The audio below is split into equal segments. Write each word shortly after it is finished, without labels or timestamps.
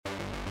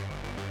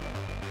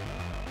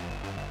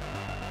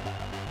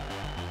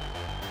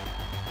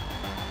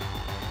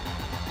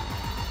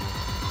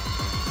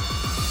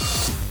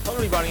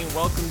everybody, and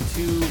welcome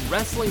to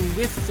Wrestling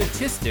with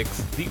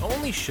Statistics, the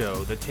only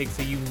show that takes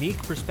a unique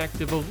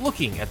perspective of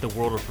looking at the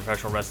world of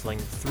professional wrestling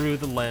through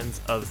the lens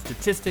of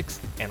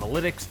statistics,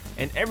 analytics,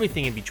 and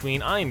everything in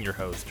between. I am your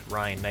host,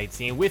 Ryan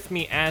Knightsey, and with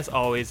me, as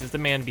always, is the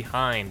man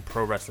behind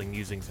Pro Wrestling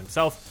Musings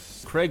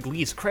himself, Craig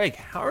Leese. Craig,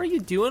 how are you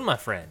doing, my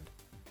friend?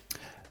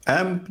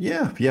 I'm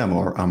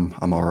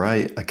all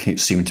right. I keep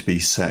seem to be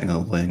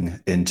settling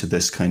into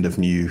this kind of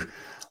new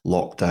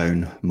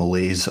lockdown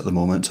malaise at the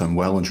moment. I'm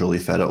well and truly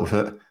fed up with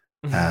it.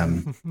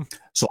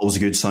 It's always a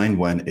good sign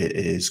when it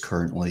is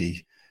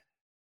currently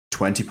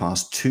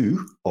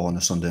 2:20 on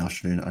a Sunday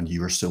afternoon and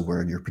you are still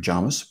wearing your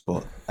pajamas.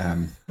 But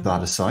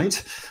that aside,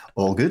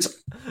 all good.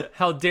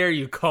 How dare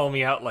you call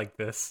me out like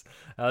this?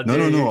 No.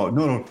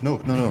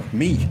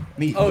 Me.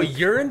 Oh,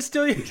 you're in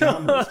still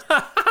pajamas.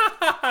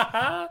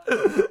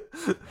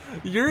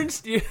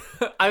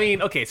 I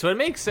mean, okay, so it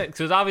makes sense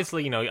because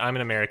obviously, I'm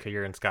in America,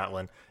 you're in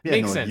Scotland. Yeah,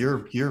 makes sense.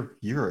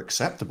 You're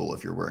acceptable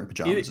if you're wearing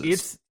pajamas.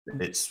 It's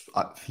It's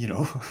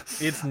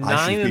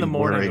 9 in the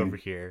morning over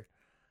here.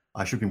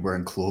 I should have been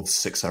wearing clothes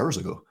 6 hours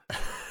ago.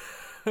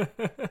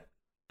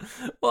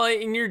 Well,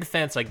 in your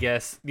defense, I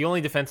guess the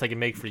only defense I can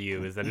make for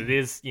you is that it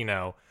is,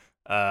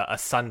 a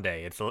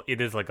Sunday. It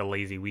is like a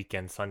lazy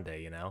weekend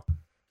Sunday.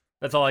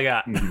 That's all I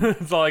got.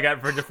 That's all I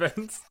got for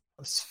defense.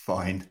 It's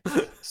fine.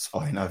 It's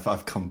fine. I've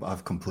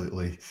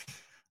completely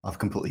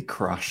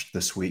crashed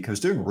this week. I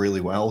was doing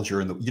really well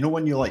during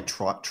when you like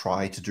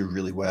try to do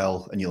really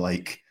well and you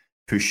like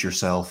push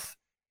yourself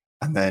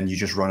and then you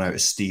just run out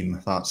of steam.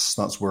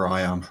 That's where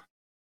I am.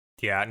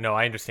 Yeah, no,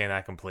 I understand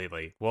that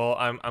completely. Well,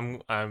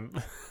 I'm I'm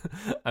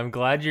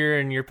glad you're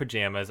in your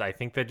pajamas. I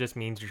think that just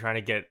means you're trying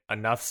to get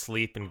enough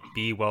sleep and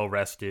be well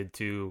rested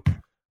to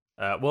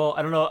well,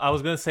 I don't know. I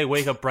was going to say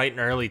wake up bright and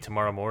early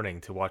tomorrow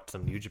morning to watch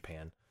some New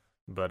Japan.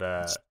 But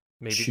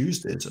maybe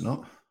Tuesday, is it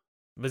not?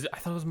 I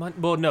thought it was Monday.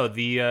 Well, no,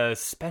 the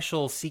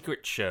special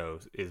secret show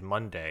is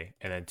Monday,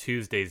 and then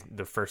Tuesday's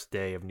the first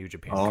day of New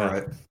Japan. All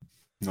right.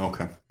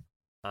 Okay.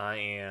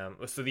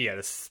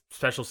 This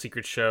special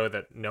secret show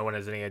that no one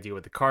has any idea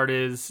what the card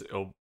is.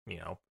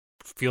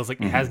 Feels like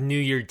it has New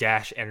Year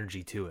Dash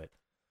energy to it.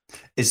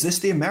 Is this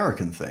the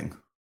American thing?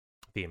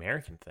 The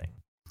American thing.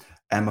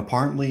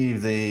 Apparently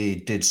they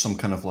did some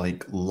kind of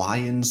like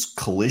Lions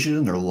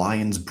Collision or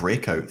Lions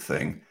Breakout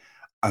thing.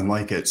 And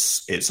like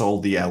it's all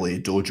the LA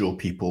Dojo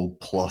people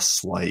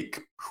plus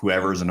like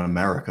whoever's in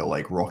America,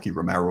 like Rocky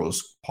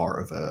Romero's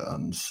part of it,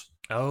 and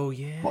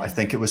I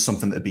think it was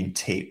something that had been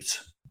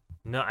taped.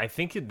 No, I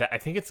think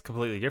it's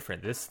completely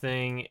different. This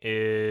thing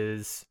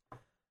is,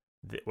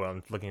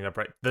 I'm looking it up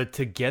right. The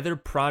Together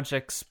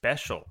Project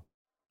Special.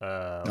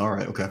 All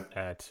right, okay.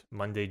 At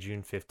Monday,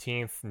 June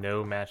 15th,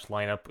 no match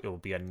lineup. It will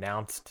be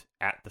announced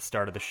at the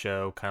start of the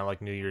show, kind of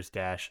like New Year's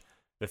Dash.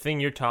 The thing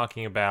you're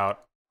talking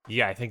about.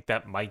 Yeah, I think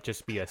that might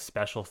just be a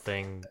special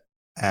thing.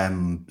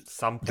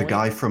 The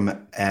guy from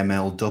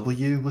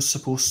MLW was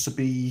supposed to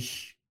be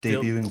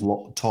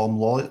debuting. Tom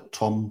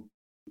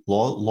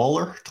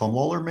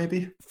Lawler,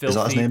 maybe? Is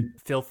that his name?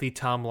 Filthy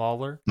Tom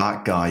Lawler.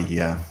 That guy,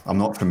 yeah. I'm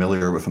not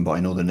familiar with him, but I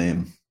know the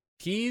name.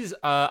 He's.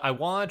 I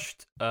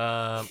watched.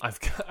 I've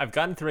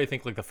gotten through. I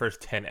think like the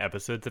first 10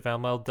 episodes of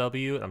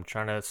MLW. And I'm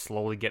trying to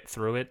slowly get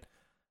through it.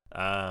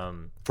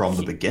 From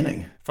the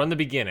beginning.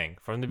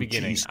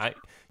 Jeez.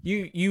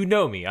 You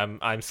know me.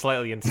 I'm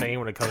slightly insane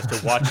when it comes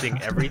to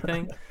watching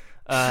everything.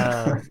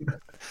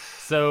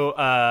 So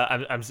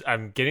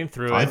I'm getting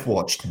through it. I've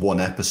watched one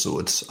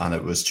episode and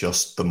it was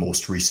just the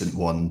most recent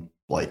one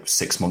like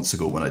 6 months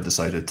ago when I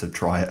decided to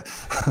try it.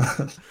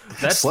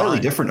 That's slightly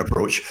fine. Different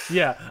approach.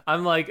 Yeah,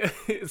 I'm like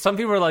some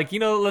people are like,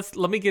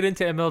 let me get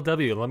into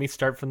MLW. Let me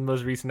start from the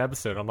most recent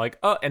episode. I'm like,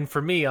 oh, and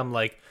for me, I'm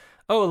like,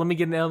 oh, let me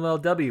get an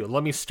MLW.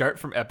 Let me start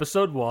from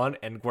episode 1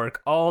 and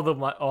work all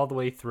the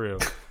way through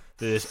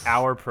this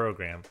hour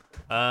program.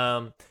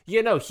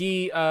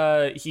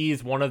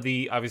 He's one of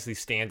the obviously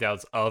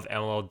standouts of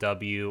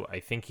MLW. I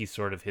think he's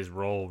sort of his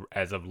role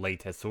as of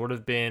late has sort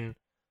of been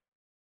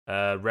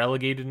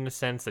relegated in a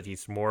sense that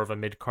he's more of a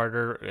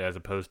mid-carder as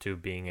opposed to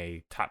being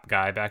a top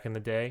guy back in the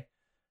day.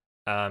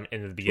 In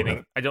the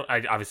beginning, I don't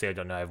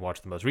know. I've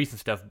watched the most recent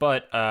stuff,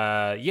 but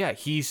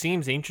he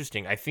seems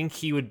interesting. I think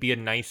he would be a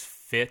nice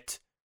fit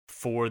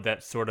for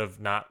that sort of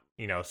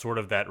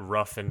that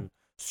rough and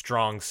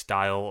strong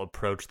style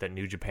approach that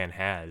New Japan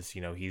has.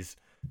 He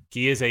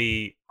is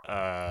a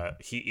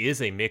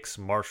mixed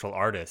martial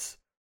artist.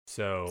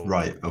 So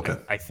right, okay.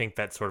 I think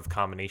that sort of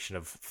combination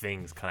of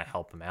things kind of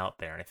help him out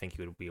there, and I think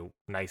he would be a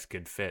nice,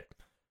 good fit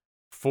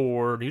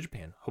for New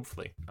Japan.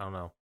 Hopefully, I don't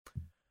know.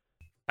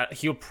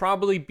 He'll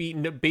probably be,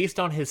 based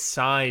on his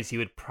size, he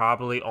would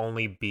probably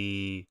only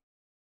be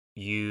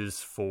used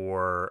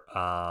for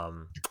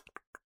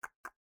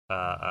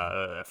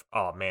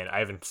oh man, I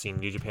haven't seen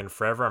New Japan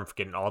forever. I'm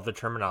forgetting all the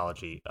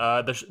terminology.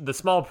 The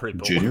small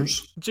people.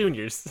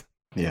 Juniors.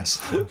 Yes.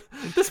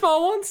 The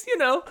small ones, he'd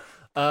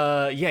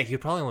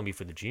probably only be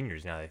for the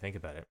juniors now that I think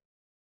about it.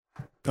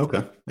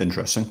 Okay,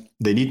 interesting.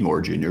 They need more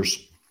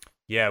juniors.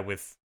 Yeah,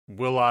 with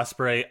Will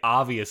Ospreay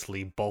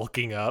obviously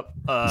bulking up,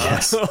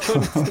 Yes.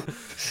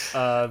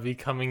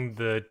 becoming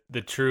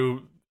the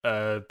true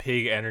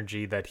pig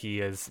energy that he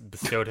has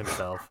bestowed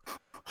himself.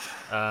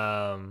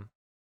 Um,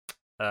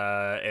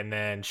 and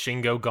then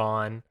Shingo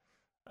gone.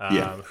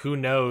 Yeah. Who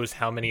knows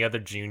how many other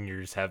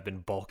juniors have been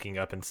bulking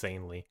up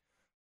insanely?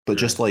 But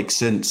just like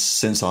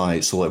since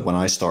when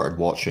I started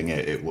watching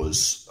it, it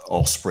was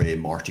Osprey,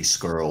 Marty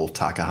Skrull,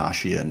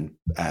 Takahashi, and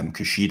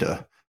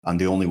Kushida, and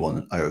the only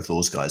one out of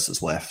those guys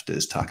that's left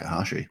is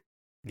Takahashi.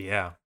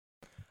 Yeah,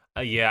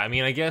 yeah. I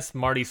mean, I guess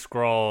Marty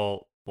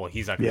Scroll. Well,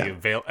 he's not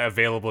going to Yeah, be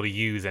available to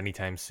use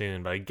anytime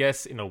soon, but I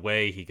guess in a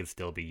way he could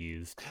still be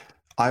used.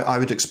 I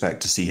would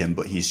expect to see him,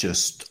 but he's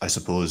just, I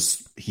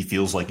suppose, he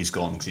feels like he's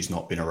gone because he's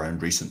not been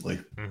around recently.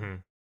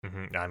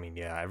 I mean,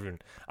 yeah.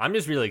 I'm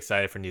just really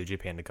excited for New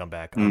Japan to come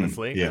back.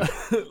 Honestly, Yeah,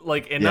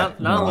 like, and yeah, not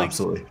no, only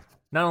absolutely.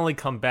 not only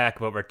come back,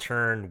 but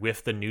return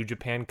with the New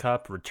Japan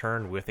Cup,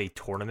 return with a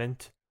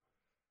tournament.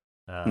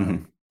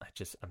 Hmm.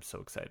 I'm so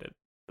excited.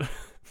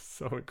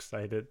 So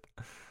excited.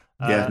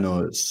 Yeah,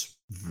 no, it's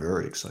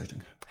very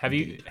exciting. Have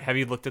Indeed.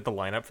 you looked at the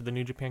lineup for the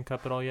New Japan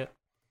Cup at all yet?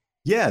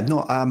 Yeah, no,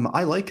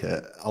 I like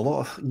it a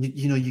lot.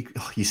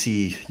 You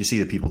see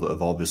the people that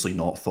have obviously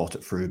not thought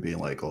it through, being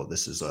like, "Oh,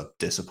 this is a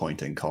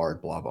disappointing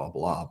card," blah blah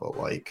blah. But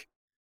like,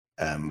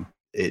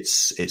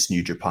 it's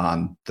New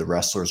Japan. The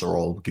wrestlers are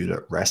all good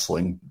at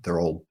wrestling. They're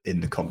all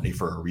in the company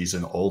for a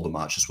reason. All the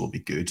matches will be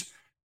good.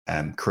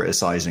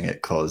 Criticizing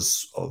it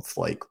because of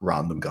like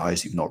random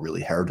guys you've not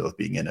really heard of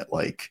being in it,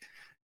 like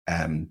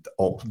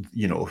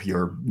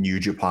your New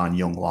Japan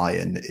Young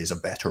Lion is a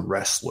better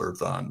wrestler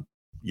than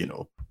you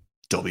know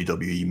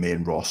WWE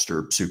main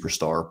roster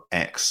superstar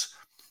X.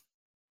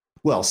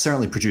 Well,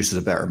 certainly produces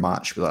a better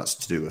match, but that's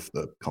to do with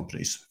the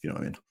companies, if you know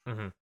what I mean.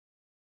 Mm-hmm.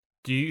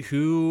 Do you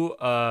who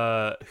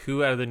out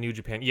of the New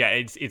Japan? Yeah,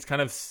 it's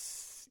kind of,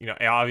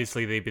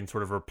 obviously they've been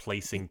sort of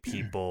replacing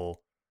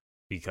people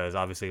because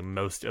obviously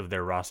most of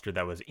their roster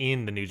that was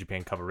in the New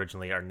Japan Cup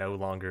originally are no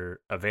longer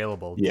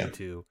available Yeah. due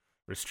to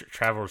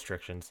travel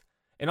restrictions.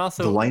 And The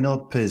also,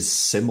 lineup is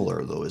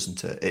similar, though,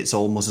 isn't it? It's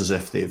almost as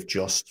if they've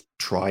just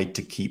tried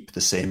to keep the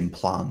same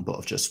plan, but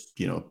have just,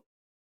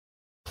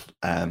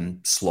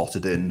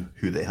 slotted in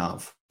who they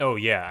have. oh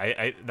yeah,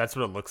 I that's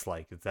what it looks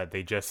like. Is that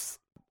they just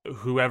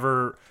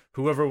whoever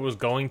was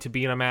going to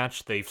be in a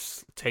match, they've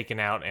taken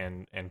out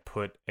and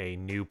put a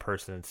new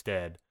person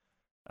instead.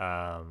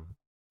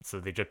 So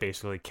they just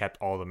basically kept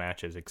all the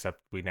matches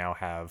except we now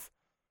have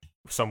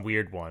some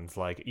weird ones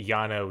like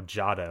Yano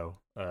Jado.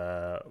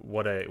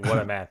 What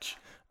a match.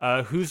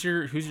 Who's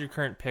your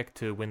current pick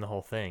to win the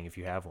whole thing if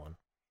you have one?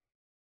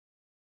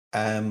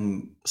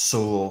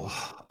 So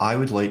I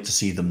would like to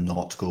see them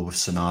not go with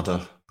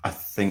Sonada. I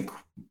think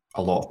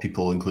a lot of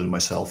people, including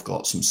myself,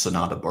 got some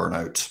Sonada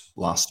burnout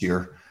last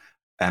year.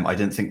 I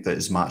didn't think that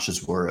his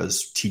matches were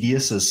as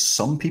tedious as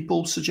some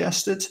people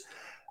suggested,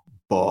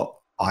 but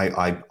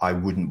I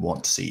wouldn't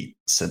want to see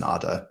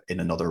Sonada in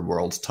another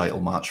world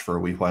title match for a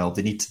wee while.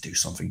 They need to do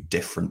something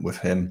different with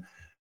him.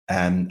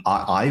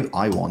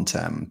 I want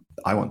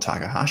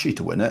Takahashi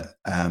to win it.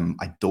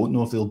 I don't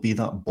know if they'll be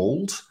that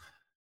bold,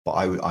 but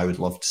I would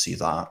love to see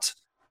that.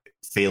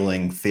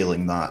 Failing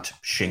that,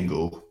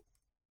 Shingo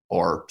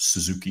or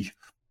Suzuki.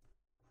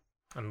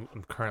 I'm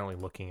currently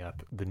looking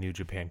up the New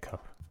Japan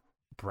Cup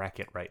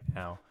bracket right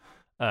now.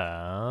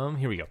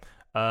 Here we go.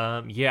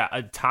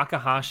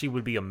 Takahashi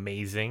would be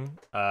amazing.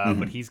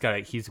 But he's got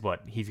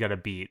to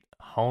beat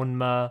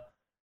Honma,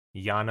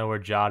 Yano or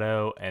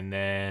Jado, and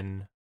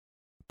then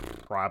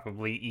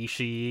probably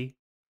Ishii.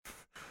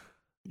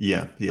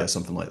 Yeah,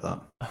 something like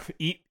that.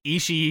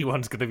 Ishii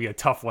one's going to be a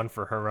tough one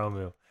for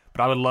Hiromu.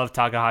 But I would love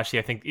Takahashi.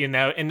 I think, and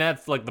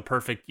that's like the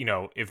perfect,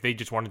 if they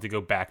just wanted to go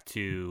back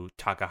to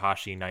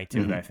Takahashi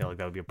Naito, I feel like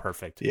that would be a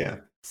perfect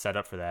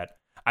setup for that.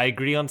 I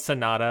agree on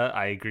Sonata.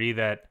 I agree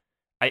that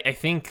I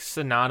think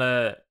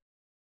Sonata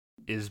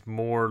is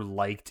more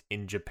liked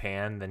in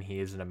Japan than he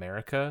is in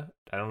America.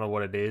 I don't know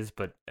what it is,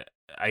 but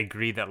I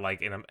agree that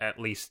like at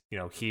least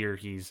here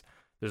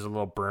there's a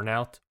little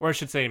burnout, or I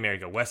should say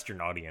America, Western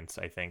audience.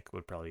 I think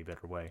would probably be a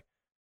better way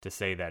to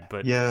say that.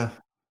 But yeah,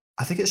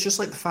 I think it's just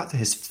like the fact that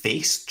his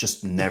face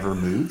just never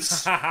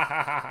moves.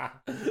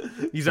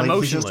 He's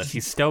emotionless.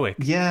 He's stoic.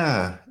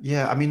 Yeah.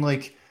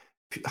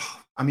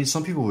 I mean,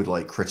 some people would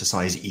like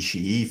criticize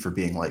Ishii for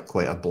being like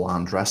quite a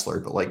bland wrestler,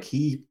 but like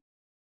his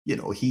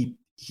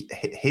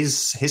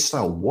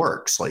style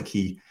works. Like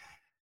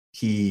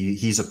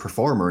he's a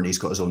performer and he's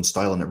got his own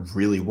style, and it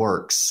really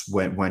works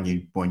when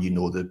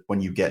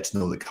you get to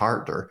know the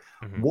character.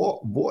 Mm-hmm.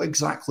 What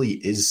exactly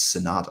is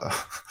Sonata?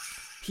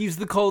 He's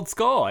the Cold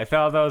Skull. I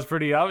thought that was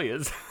pretty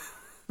obvious.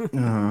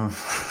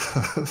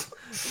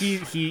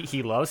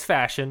 He loves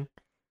fashion.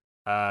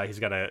 He's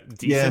got a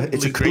decent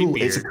it's a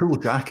cool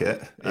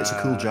jacket. It's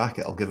a cool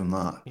jacket. I'll give him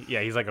that.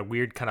 Yeah, he's like a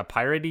weird kind of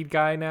piratey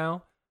guy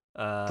now.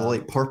 The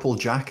like purple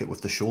jacket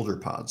with the shoulder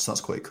pads.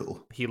 That's quite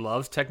cool. He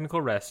loves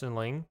technical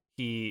wrestling.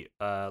 He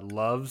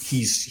loves.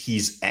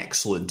 He's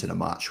excellent in a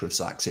match with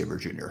Zack Sabre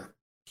Jr.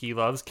 He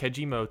loves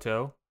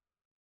Kejimoto.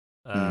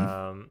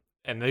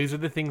 And these are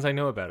the things I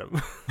know about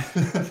him.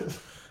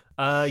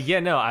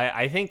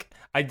 I think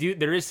I do.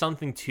 There is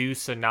something to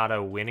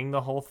Sonata winning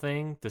the whole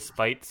thing,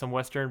 despite some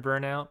Western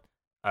burnout.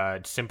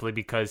 Simply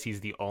because he's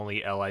the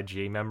only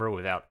LIJ member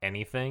without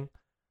anything.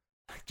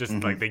 Just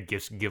like they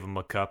just give him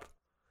a cup.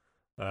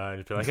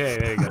 Just be like, hey,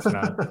 there you go,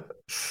 Sonata.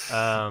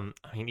 I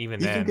mean, even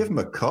you then, can give him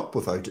a cup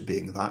without it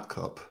being that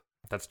cup.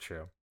 That's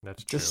true.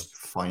 Just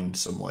find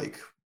some like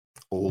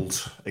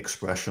old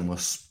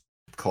expressionless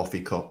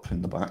coffee cup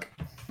in the back.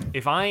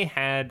 If I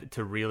had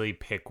to really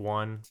pick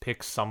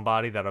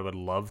somebody that I would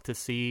love to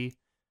see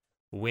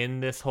win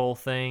this whole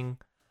thing,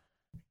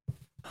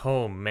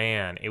 oh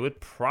man, it would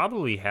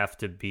probably have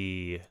to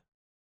be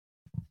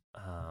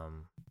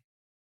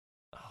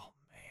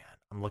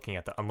I'm looking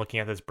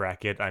at this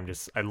bracket. I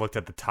looked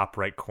at the top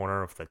right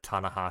corner of the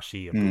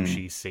Tanahashi,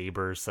 Ibushi,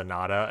 Saber,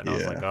 Sonata, and I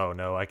was like, oh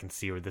no, I can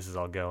see where this is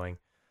all going.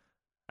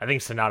 I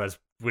think Sonata's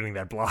winning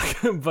that block,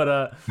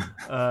 but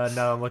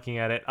no, I'm looking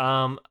at it.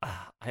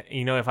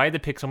 If I had to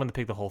pick someone to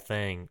pick the whole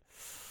thing,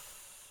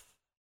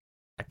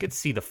 I could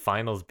see the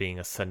finals being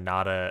a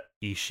Sonata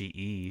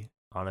Ishii,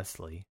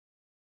 honestly.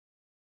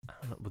 I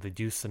don't know, would they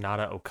do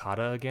Sonata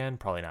Okada again?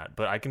 Probably not.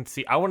 But I can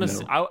see. I want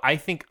to. No. I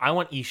think I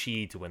want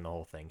Ishii to win the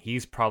whole thing.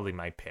 He's probably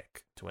my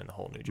pick to win the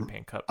whole New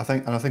Japan Cup. I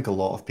think a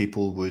lot of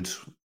people would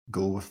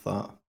go with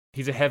that.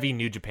 He's a heavy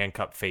New Japan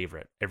Cup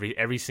favorite.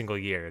 Every single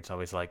year, it's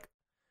always like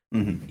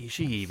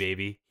Ishii,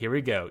 baby. Here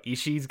we go.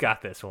 Ishii's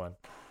got this one.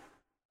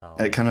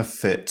 It kind of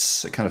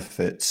fits. It kind of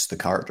fits the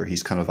character.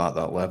 He's kind of at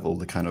that level,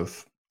 the kind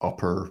of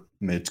upper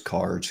mid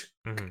card,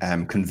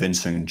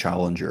 convincing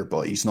challenger,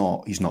 but he's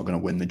not going to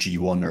win the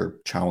G1 or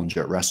challenge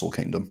at Wrestle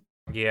Kingdom.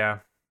 Yeah,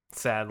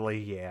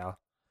 sadly, yeah.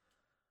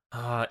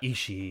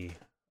 Ishii,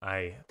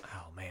 I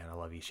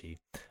love Ishii.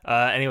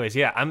 Anyways,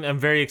 yeah, I'm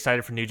very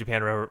excited for New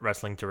Japan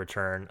Wrestling to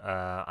return.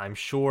 I'm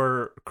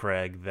sure,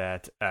 Craig,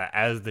 that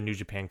as the New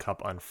Japan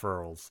Cup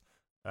unfurls,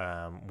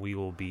 we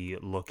will be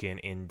looking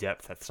in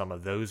depth at some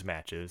of those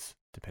matches,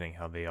 depending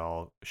how they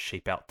all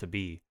shape out to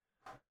be.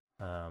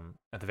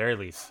 At the very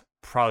least,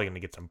 probably going to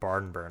get some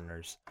barn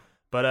burners.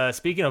 But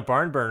speaking of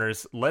barn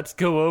burners, let's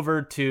go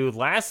over to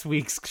last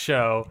week's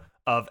show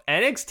of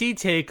NXT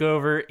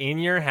TakeOver in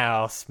your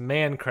house.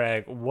 Man,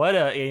 Craig, what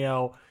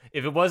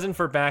if it wasn't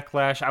for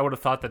Backlash, I would have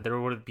thought that there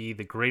would be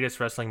the greatest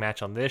wrestling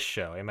match on this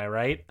show. Am I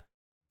right?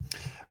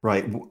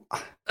 Right.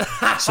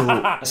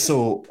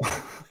 So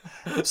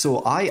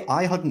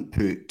I hadn't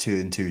put 2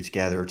 and 2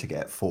 together to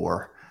get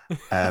 4.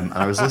 And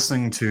I was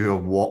listening to a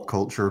What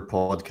Culture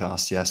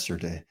podcast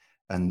yesterday,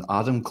 and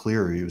Adam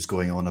Cleary was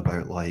going on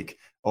about like,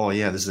 oh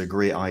yeah, this is a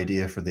great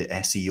idea for the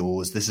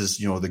SEOs. This is,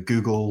 the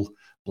Google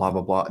blah,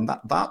 blah, blah. And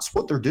that's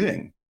what they're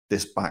doing.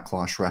 This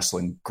Backlash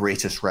Wrestling,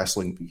 greatest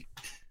wrestling.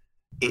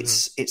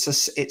 It's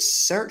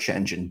search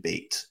engine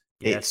baked.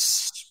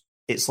 Yes.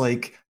 It's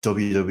like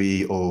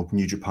WWE or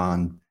New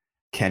Japan,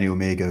 Kenny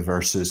Omega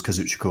versus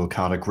Kazuchika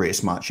Okada,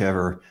 greatest match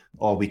ever.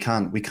 Oh, we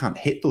can't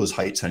hit those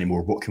heights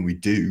anymore. What can we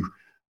do?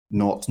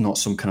 Not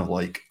some kind of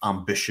like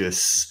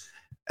ambitious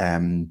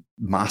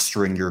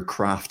mastering your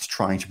craft,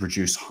 trying to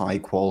produce high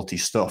quality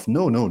stuff.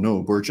 No.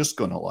 We're just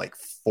gonna like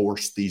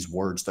force these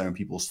words down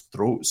people's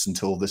throats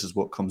until this is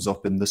what comes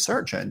up in the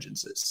search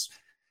engines.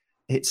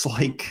 It's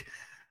like,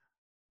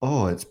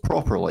 it's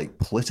proper like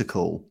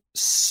political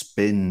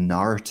spin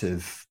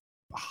narrative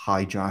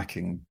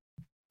hijacking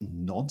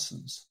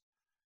nonsense.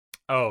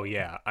 Oh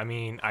yeah, I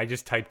mean, I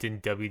just typed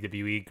in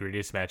WWE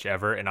greatest match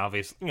ever, and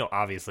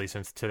obviously,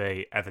 since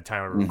today at the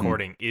time of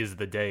recording is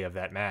the day of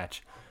that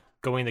match,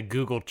 going to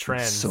Google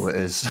Trends. So it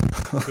is.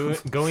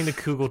 Going to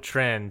Google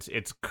Trends,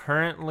 it's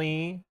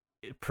currently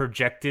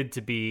projected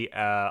to be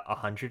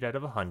 100 out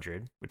of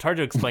 100. It's hard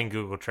to explain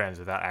Google Trends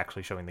without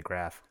actually showing the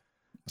graph.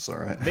 That's all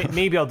right.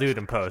 Maybe I'll do it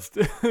in post.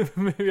 But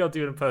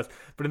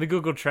in the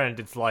Google Trend,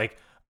 it's like,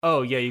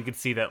 oh yeah, you can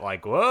see that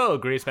like, whoa,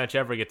 greatest match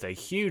ever gets a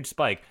huge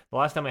spike. The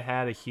last time I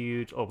had a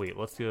huge,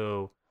 let's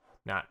go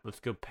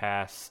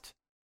past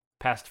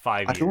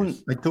 5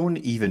 years. I don't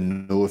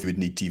even know if you would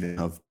need to even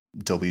have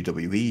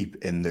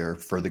WWE in there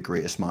for the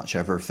greatest match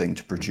ever thing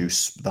to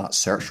produce that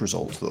search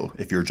result, though,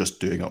 if you're just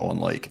doing it on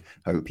like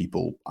how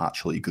people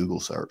actually Google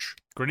search.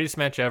 Greatest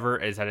match ever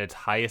is at its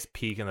highest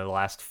peak in the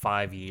last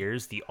 5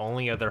 years. The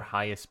only other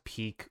highest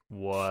peak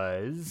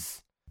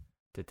was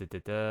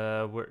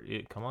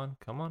come on.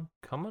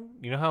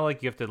 You know how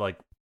like you have to like,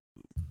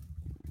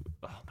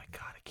 oh my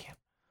god, I can't.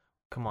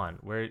 Come on,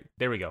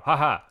 there we go.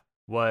 Haha.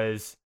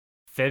 Was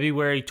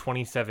February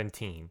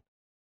 2017.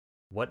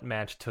 What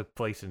match took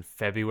place in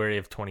February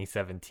of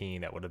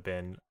 2017 that would have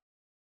been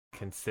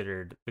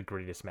considered the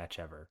greatest match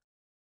ever?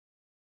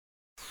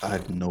 I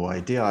had no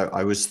idea.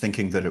 I was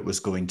thinking that it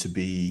was going to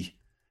be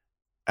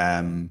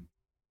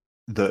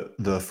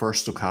the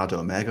first Okada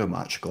Omega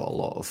match got a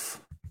lot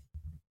of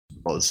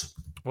buzz.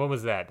 When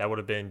was that? That would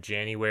have been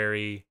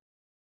January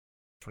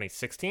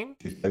 2016?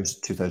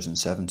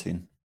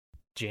 2017.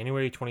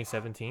 January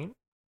 2017?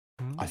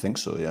 I think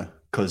so, yeah.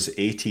 Because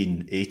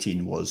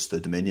 18 was the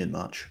Dominion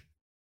match.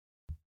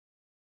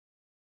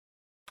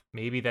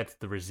 maybe that's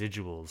the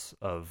residuals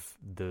of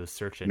the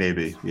search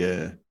Maybe, engines.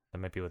 yeah. That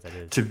might be what that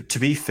is. To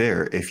be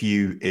fair, if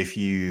you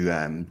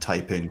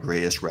type in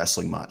greatest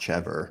wrestling match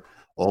ever,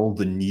 all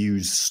the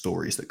news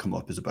stories that come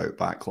up is about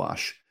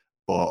Backlash,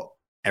 but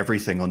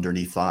everything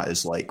underneath that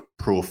is like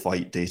Pro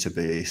Fight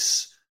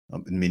Database. I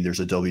mean, there's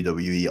a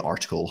WWE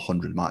article,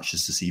 100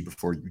 matches to see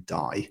before you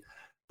die.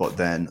 But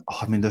then,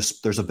 I mean,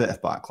 there's a bit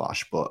of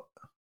Backlash, but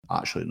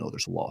actually, no,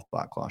 there's a lot of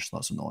Backlash.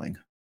 That's annoying.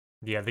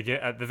 Yeah, they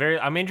get at the very.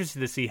 I'm interested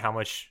to see how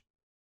much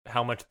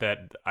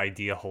that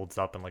idea holds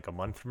up in like a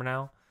month from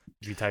now.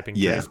 If you type in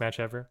Yeah, greatest match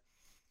ever.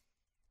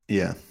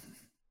 yeah.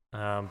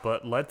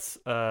 But let's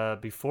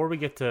before we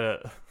get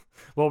to,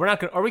 well, we're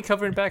not gonna. Are we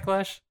covering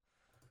Backlash?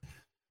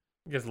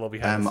 I guess a little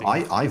behind the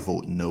I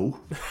vote no.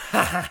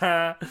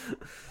 scenes.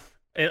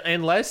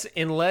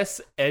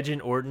 Unless Edge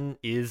and Orton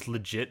is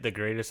legit the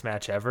greatest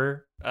match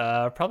ever,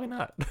 probably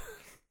not.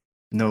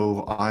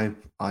 No, I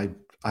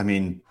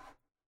mean,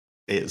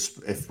 it's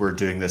if we're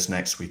doing this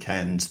next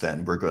weekend,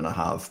 then we're going to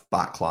have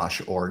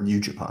Backlash or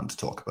New Japan to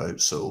talk about.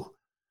 So,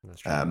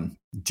 That's true.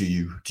 do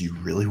you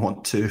really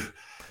want to?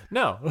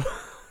 No,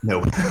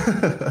 No.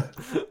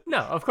 no,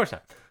 of course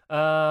not.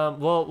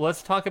 Well,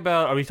 let's talk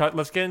about.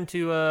 Let's get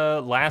into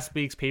last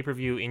week's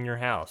pay-per-view in your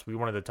house. We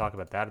wanted to talk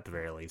about that at the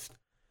very least.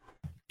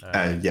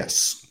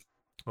 Yes.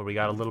 Well, we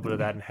got a little bit of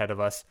that ahead of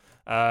us.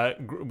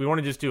 We want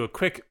to just do a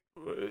quick.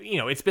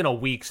 It's been a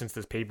week since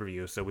this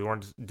pay-per-view, so we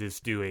wanted to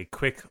just do a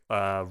quick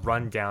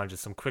rundown,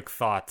 just some quick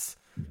thoughts.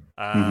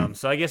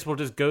 So I guess we'll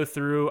just go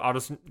through. I'll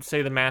just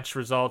say the match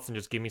results and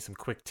just give me some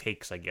quick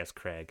takes, I guess,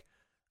 Craig.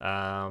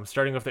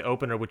 Starting with the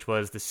opener, which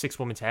was the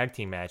 6-woman tag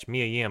team match.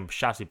 Mia Yim,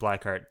 Shotzi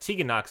Blackheart,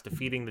 Tegan Nox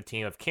defeating the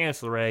team of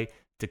Candice LeRae,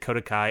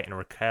 Dakota Kai, and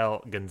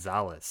Raquel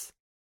Gonzalez.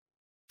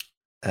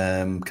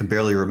 Can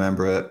barely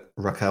remember it.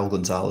 Raquel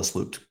Gonzalez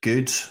looked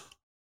good.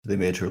 They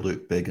made her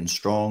look big and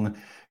strong.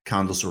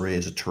 Candice LeRae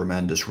is a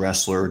tremendous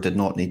wrestler, did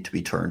not need to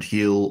be turned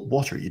heel.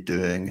 What are you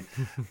doing?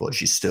 But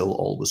she's still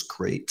always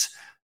great.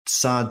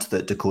 Sad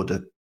that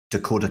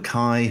Dakota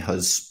Kai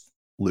has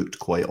looked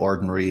quite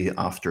ordinary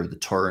after the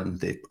turn.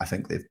 I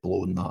think they've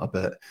blown that a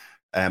bit.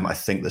 I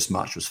think this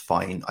match was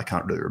fine. I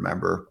can't really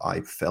remember.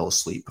 I fell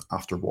asleep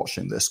after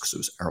watching this because it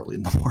was early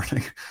in the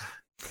morning.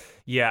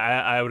 Yeah,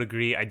 I would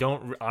agree. I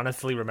don't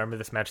honestly remember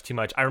this match too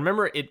much. I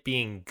remember it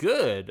being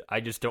good.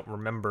 I just don't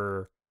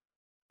remember.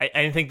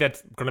 I think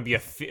that's going to be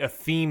a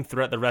theme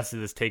throughout the rest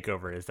of this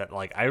takeover. Is that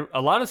like a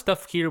lot of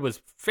stuff here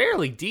was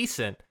fairly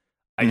decent.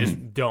 I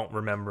just don't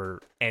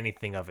remember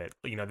anything of it.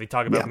 They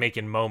talk about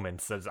making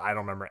moments. As I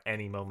don't remember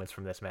any moments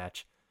from this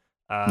match.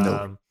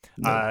 No.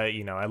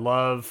 I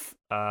love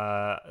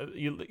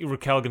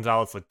Raquel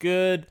Gonzalez looked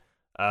good.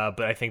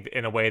 But I think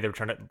in a way they're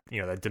trying to,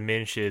 that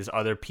diminishes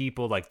other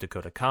people like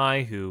Dakota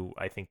Kai, who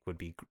I think would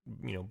be,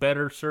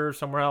 better served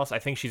somewhere else. I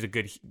think she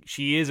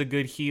is a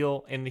good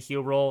heel in the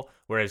heel role,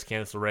 whereas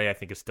Candice LeRae I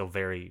think is still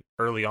very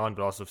early on,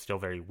 but also still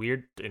very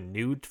weird and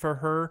new for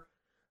her.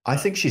 I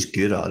think she's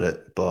good at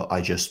it, but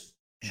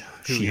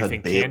she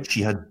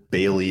had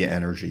Bailey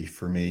energy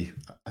for me,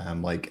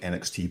 like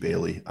NXT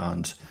Bailey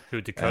and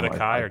who Dakota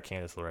Kai or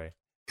Candice LeRae?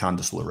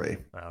 Candice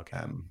LeRae. Oh,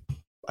 okay.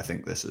 I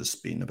think this has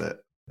been a bit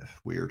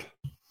weird.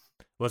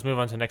 Let's move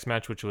on to the next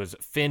match, which was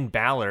Finn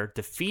Balor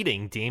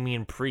defeating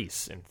Damian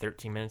Priest in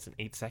 13 minutes and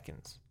 8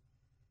 seconds.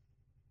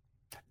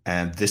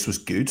 And this was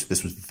good.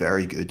 This was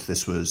very good.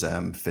 This was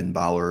Finn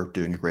Balor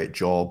doing a great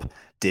job.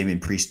 Damian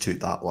Priest took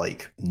that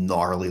like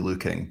gnarly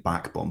looking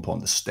back bump on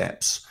the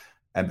steps.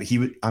 But he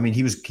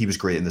was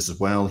great in this as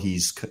well.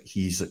 He's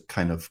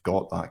kind of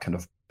got that kind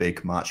of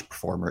big match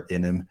performer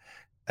in him.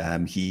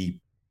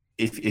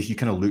 If you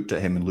kind of looked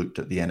at him and looked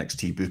at the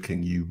NXT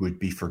booking, you would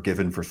be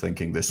forgiven for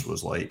thinking this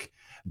was like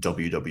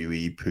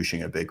WWE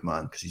pushing a big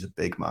man, because he's a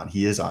big man.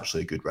 He is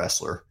actually a good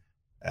wrestler.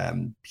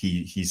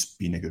 He's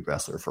been a good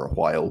wrestler for a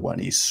while when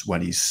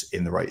he's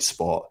in the right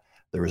spot.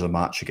 There was a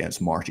match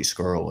against Marty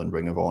Scurll in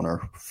Ring of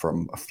Honor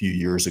from a few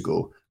years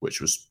ago,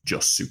 which was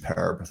just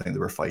superb. I think they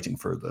were fighting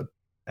for the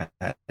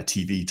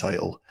TV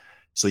title.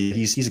 So yeah,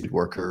 he's a good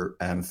worker.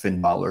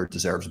 Finn Balor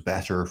deserves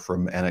better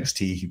from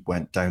NXT. He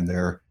went down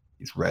there.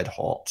 He's red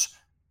hot,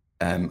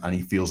 and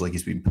he feels like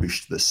he's been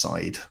pushed to the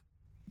side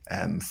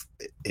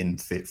in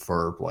fit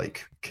for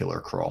like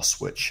Killer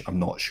Cross, which I'm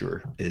not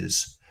sure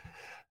is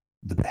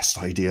the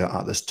best idea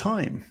at this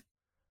time.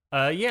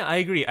 Yeah, I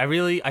agree.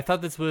 I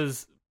thought this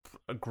was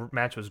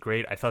match was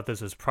great. I thought this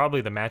was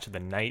probably the match of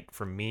the night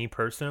for me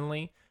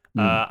personally.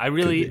 I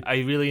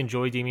really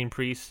enjoy Damian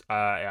Priest.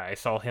 I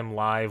saw him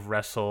live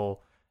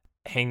wrestle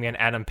Hangman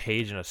Adam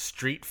Page in a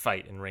street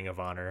fight in Ring of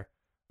Honor,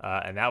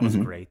 and that was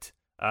great.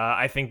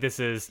 I think this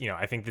is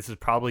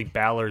probably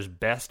Balor's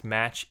best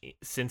match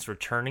since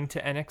returning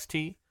to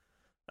NXT.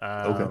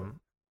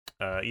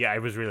 I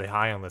was really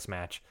high on this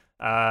match.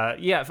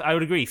 I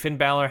would agree. Finn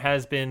Balor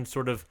has been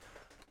sort of.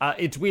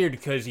 It's weird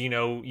because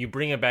you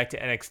bring it back to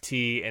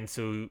NXT, and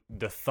so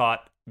the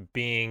thought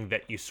being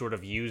that you sort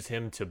of use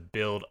him to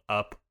build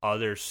up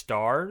other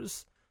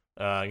stars.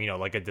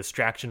 like a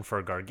distraction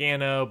for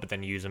Gargano, but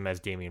then use him as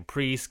Damian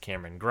Priest,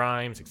 Cameron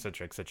Grimes,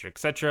 etc., etc.,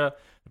 etc.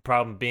 The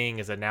problem being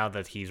is that now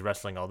that he's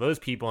wrestling all those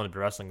people and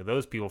been wrestling with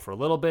those people for a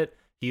little bit,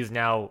 he's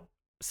now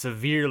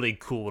severely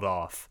cooled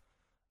off.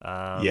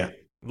 Yeah.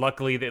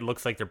 Luckily, it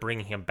looks like they're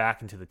bringing him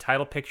back into the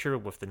title picture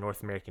with the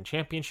North American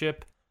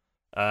Championship.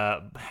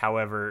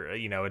 However,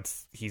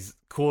 he's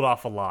cooled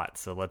off a lot,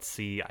 so let's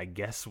see, I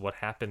guess, what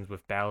happens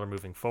with Balor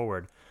moving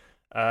forward.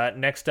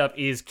 Next up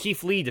is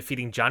Keith Lee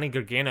defeating Johnny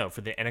Gargano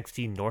for the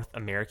NXT North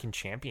American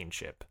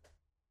Championship.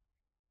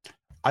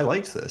 I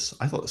liked this.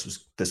 I thought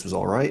this was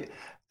all right.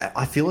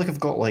 I feel like I've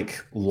got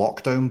like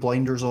lockdown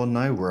blinders on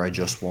now, where I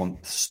just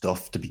want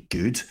stuff to be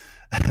good.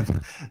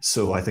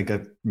 So I think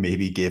I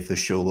maybe gave the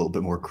show a little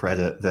bit more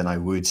credit than I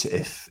would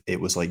if it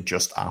was like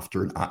just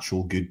after an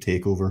actual good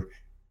takeover.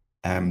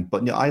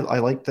 But yeah, I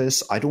like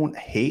this. I don't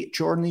hate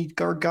Johnny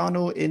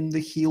Gargano in the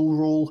heel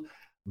role,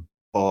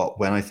 but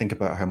when I think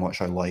about how much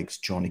I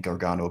liked Johnny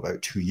Gargano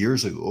about 2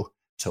 years ago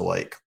to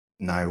like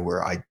now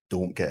where I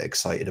don't get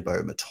excited about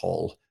him at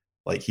all,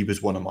 like he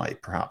was one of my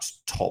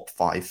perhaps top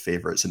 5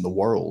 favorites in the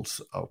world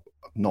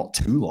not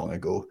too long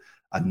ago.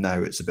 And now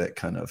it's a bit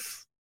kind of,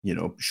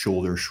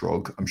 shoulder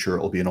shrug. I'm sure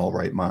it'll be an all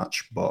right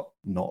match, but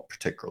not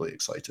particularly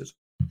excited.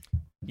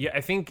 Yeah, I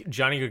think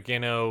Johnny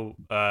Gargano,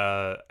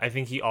 I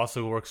think he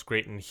also works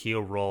great in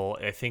heel role.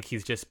 I think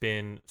he's just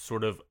been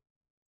sort of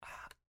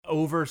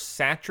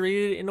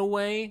oversaturated in a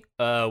way.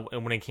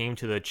 And when it came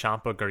to the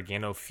Ciampa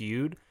Gargano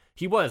feud,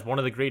 he was one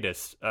of the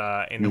greatest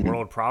in the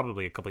world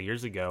probably a couple of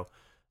years ago.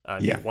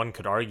 One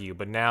could argue,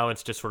 but now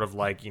it's just sort of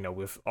like,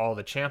 with all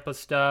the Ciampa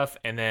stuff,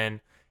 and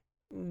then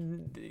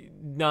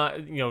not,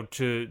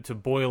 to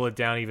boil it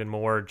down even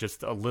more,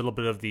 just a little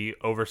bit of the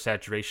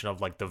oversaturation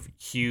of like the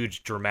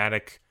huge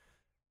dramatic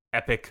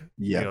epic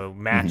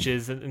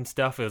matches and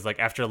stuff. It was like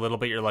after a little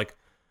bit you're like,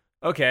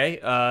 okay,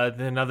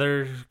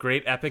 another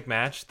great epic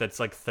match that's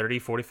like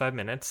 30-45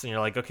 minutes, and you're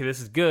like, okay, this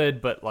is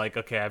good, but like,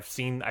 okay, I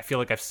feel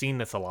like I've seen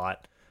this a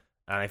lot,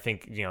 and I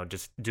think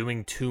just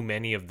doing too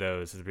many of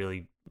those has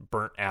really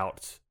burnt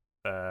out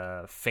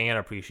fan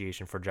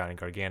appreciation for Johnny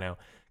Gargano.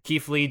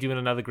 Keith Lee doing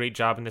another great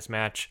job in this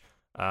match.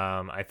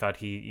 I thought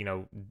he,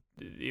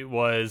 it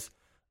was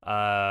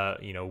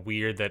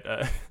weird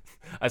that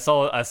I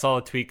saw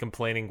a tweet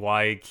complaining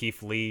why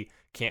Keith Lee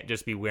can't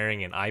just be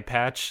wearing an eye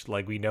patch.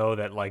 Like, we know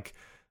that, like,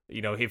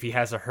 if he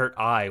has a hurt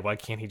eye, why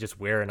can't he just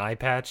wear an eye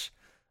patch?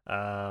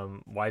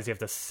 Why does he have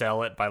to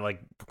sell it by like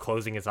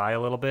closing his eye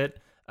a little bit?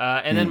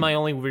 And then my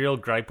only real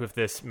gripe with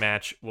this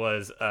match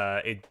was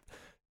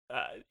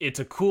it's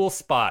a cool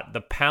spot.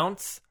 The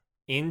pounce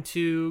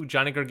into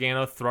Johnny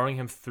Gargano, throwing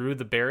him through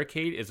the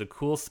barricade, is a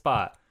cool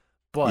spot.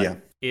 But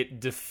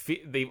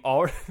they've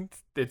already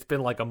it's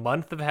been like a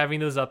month of having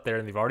those up there,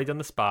 and they've already done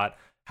the spot.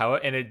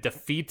 And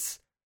it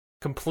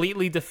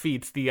completely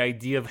defeats the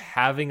idea of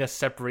having a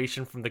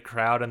separation from the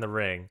crowd and the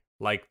ring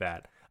like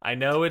that. I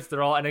know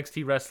they're all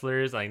NXT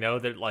wrestlers. I know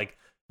that like,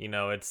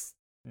 it's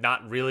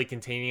not really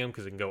containing them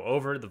because it can go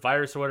over the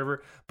virus or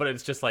whatever, but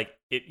it's just like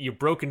you're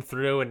broken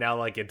through, and now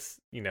like it's,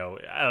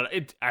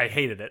 I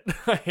hated it.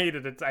 I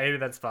hated it. I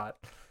hated that spot.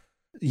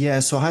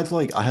 Yeah, so I had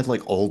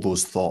like all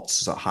those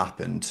thoughts that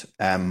happened.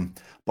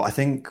 But I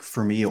think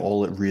for me,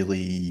 all it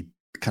really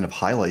kind of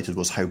highlighted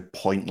was how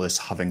pointless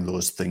having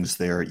those things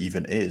there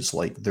even is.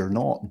 Like, they're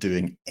not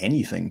doing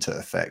anything to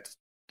affect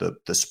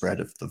the spread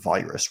of the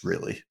virus,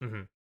 really.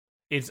 Mm-hmm.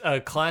 It's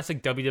a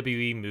classic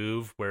WWE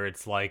move where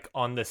it's like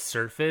on the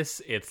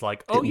surface, it's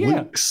like,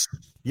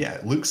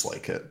 it looks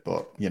like it,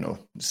 but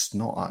it's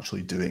not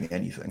actually doing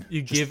anything.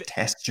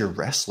 Test your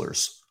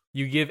wrestlers.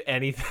 You give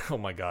anything. Oh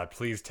my God!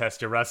 Please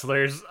test your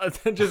wrestlers.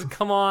 Just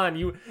come on.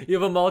 You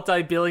have a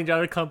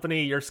multi-billion-dollar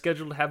company. You're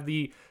scheduled to have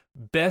the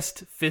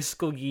best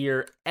fiscal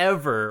year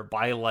ever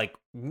by like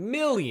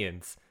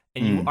millions,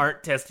 and you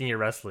aren't testing your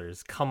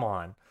wrestlers. Come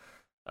on.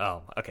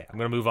 Oh, okay. I'm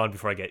gonna move on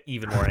before I get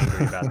even more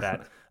angry about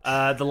that.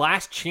 The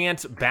Last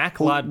Chance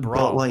Backlot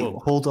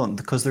Brawl. Hold on,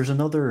 because there's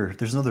another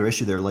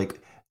issue there.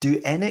 Like,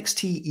 do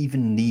NXT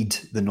even need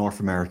the North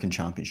American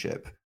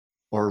Championship,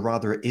 or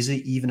rather, is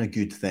it even a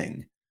good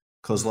thing?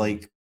 Because,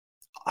 like,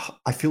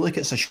 I feel like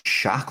it's a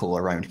shackle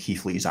around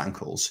Keith Lee's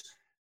ankles.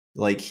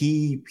 Like,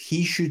 he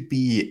should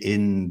be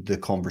in the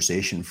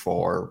conversation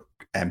for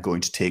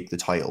going to take the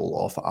title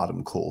off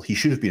Adam Cole. He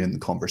should have been in the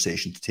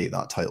conversation to take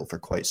that title for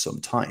quite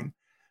some time.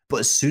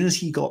 But as soon as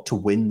he got to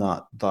win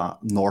that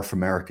North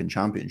American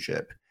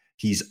Championship,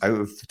 he's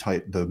out of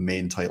the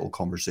main title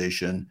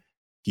conversation.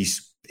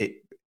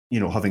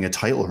 Having a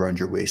title around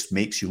your waist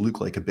makes you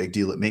look like a big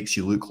deal. It makes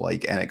you look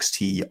like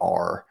NXT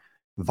are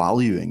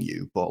valuing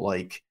you, but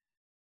like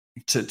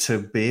to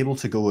be able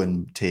to go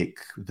and take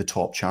the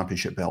top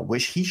championship belt,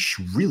 which he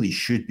really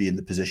should be in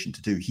the position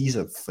to do. He's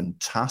a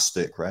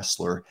fantastic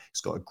wrestler.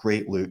 He's got a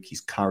great look.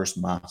 He's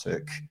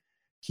charismatic.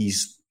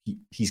 He's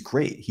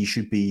great. He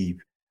should be.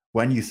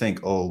 When you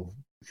think, oh,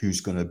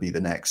 who's going to be the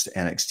next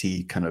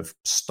NXT kind of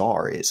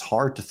star, it's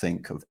hard to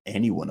think of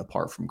anyone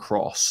apart from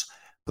Cross.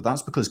 But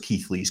that's because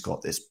Keith Lee's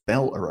got this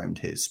belt around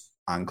his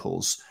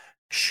ankles,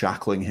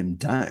 shackling him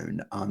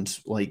down, and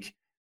like,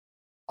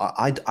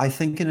 I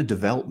think in a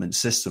development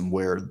system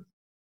where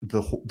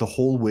the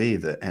whole way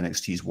that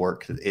NXT's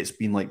worked, it's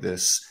been like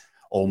this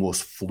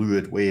almost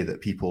fluid way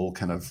that people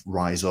kind of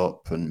rise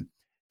up and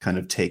kind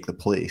of take the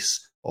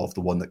place of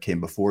the one that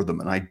came before them.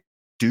 And I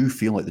do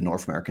feel like the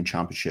North American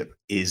Championship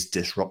is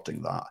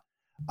disrupting that.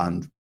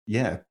 And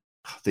yeah,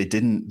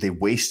 they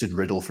wasted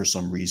Riddle for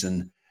some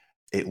reason.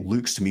 It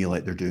looks to me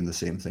like they're doing the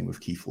same thing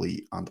with Keith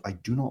Lee, and I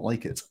do not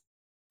like it.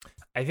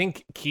 I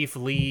think Keith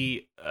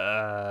Lee,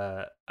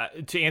 to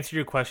answer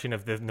your question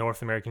of the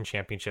North American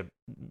Championship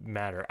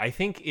matter, I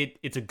think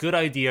it's a good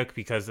idea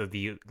because of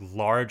the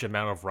large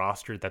amount of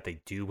roster that they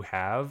do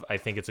have. I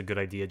think it's a good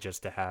idea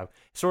just to have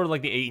sort of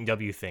like the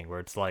AEW thing where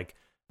it's like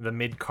the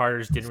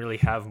mid-carders didn't really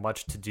have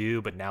much to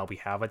do, but now we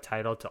have a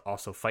title to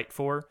also fight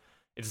for.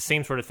 It's the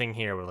same sort of thing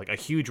here where like a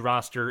huge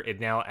roster, it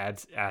now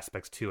adds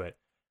aspects to it.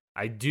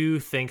 I do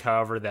think,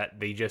 however, that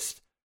they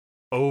just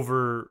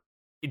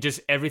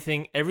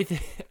everything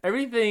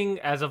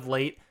as of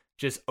late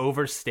just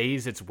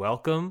overstays its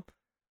welcome.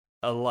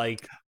 Are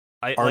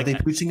they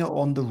putting it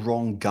on the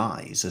wrong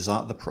guys? Is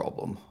that the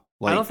problem?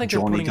 Like, I don't think they're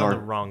putting on the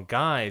wrong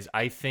guys.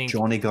 I think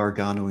Johnny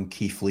Gargano and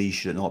Keith Lee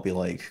should not be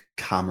like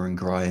Cameron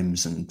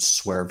Grimes and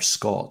Swerve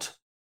Scott.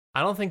 I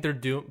don't think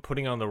they're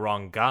putting on the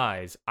wrong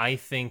guys. I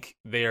think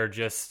they are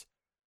just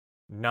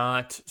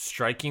not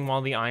striking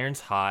while the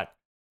iron's hot.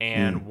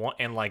 And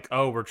like,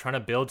 oh, we're trying to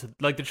build to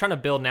like they're trying to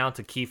build now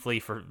to Keith Lee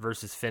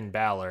versus Finn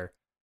Balor,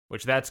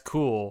 which that's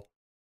cool,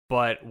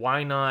 but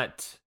why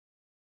not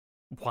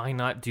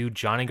do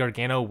Johnny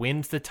Gargano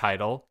wins the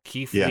title,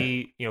 Keith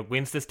Lee,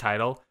 wins this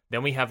title,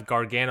 then we have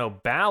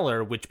Gargano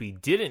Balor, which we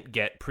didn't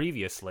get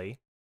previously,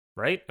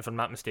 right? If I'm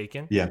not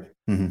mistaken. Yeah.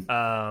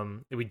 Mm-hmm.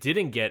 We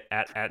didn't get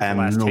at the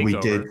last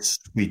takeover.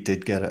 We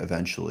did get it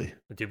eventually.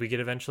 Did we get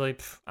it eventually?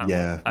 I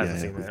haven't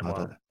seen that in a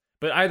while.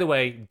 But either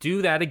way,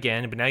 do that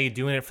again, but now you're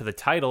doing it for the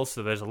title,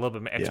 so there's a little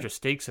bit extra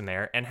stakes in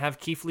there, and have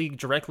Keith Lee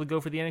directly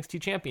go for the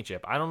NXT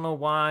Championship. I don't know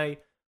why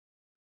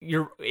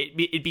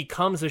it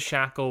becomes a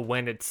shackle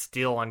when it's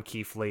still on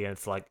Keith Lee, and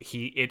it's like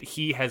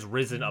he has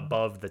risen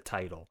above the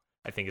title,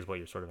 I think is what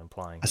you're sort of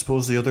implying. I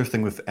suppose the other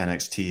thing with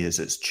NXT is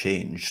it's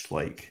changed.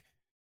 Like,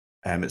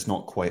 it's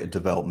not quite a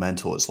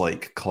developmental. It's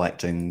like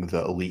collecting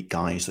the elite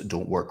guys that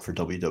don't work for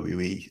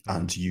WWE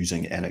and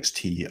using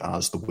NXT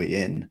as the way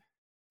in.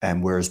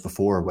 Whereas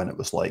before, when it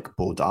was like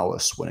Bo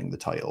Dallas winning the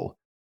title,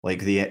 like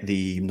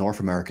the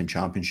North American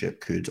Championship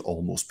could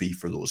almost be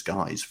for those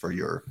guys, for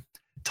your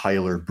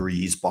Tyler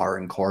Breeze,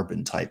 Baron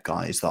Corbin type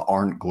guys that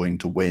aren't going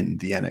to win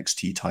the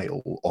NXT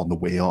title on the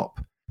way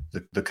up.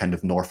 The kind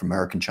of North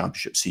American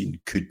Championship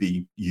scene could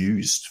be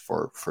used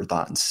for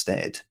that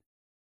instead.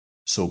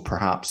 So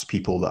perhaps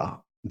people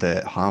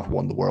that have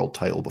won the world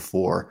title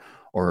before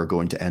or are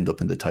going to end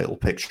up in the title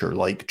picture,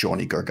 like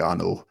Johnny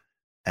Gargano,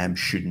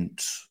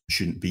 shouldn't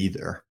be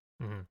there.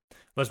 Mm-hmm.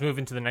 Let's move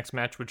into the next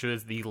match, which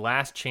is the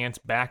last chance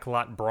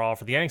backlot brawl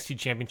for the NXT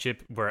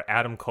Championship, where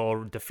Adam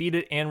Cole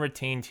defeated and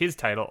retained his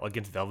title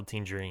against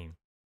Velveteen Dream.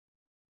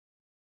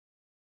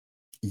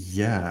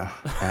 Yeah.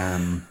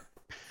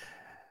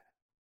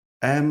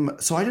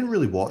 So I didn't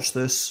really watch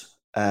this.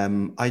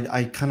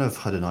 I kind of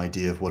had an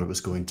idea of what it was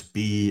going to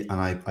be, and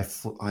I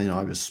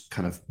was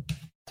kind of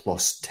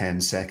plus 10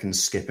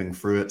 seconds skipping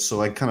through it,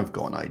 so I kind of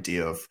got an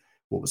idea of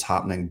what was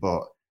happening,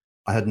 but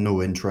I had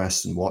no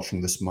interest in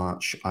watching this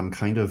match. I'm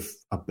kind of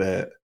a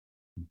bit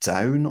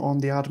down on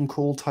the Adam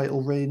Cole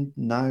title reign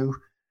now,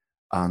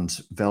 and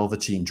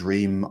Velveteen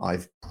Dream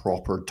I've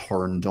proper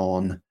turned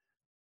on.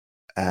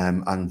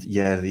 And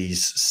yeah,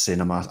 these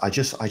cinemas, I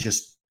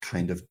just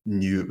kind of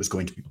knew it was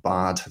going to be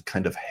bad, had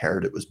kind of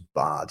heard it was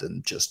bad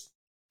and just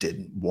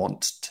didn't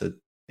want to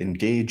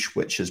engage,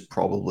 which is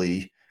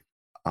probably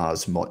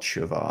as much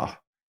of a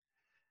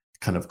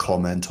kind of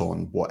comment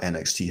on what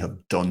NXT have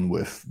done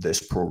with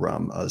this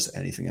program as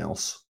anything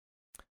else.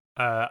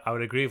 I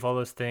would agree with all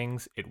those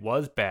things. It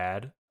was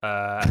bad.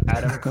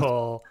 Adam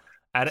Cole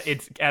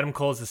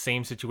is the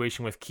same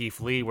situation with Keith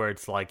Lee, where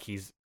it's like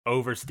he's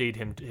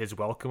overstayed his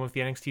welcome with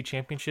the NXT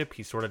Championship.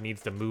 He sort of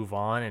needs to move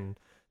on and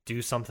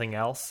do something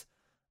else.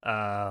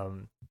 I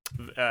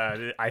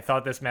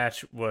thought this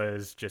match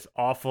was just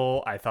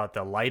awful. I thought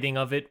the lighting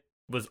of it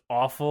was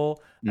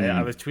awful.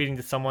 I was tweeting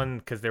to someone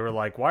because they were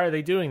like, "Why are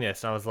they doing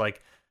this?" And I was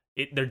like,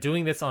 they're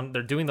doing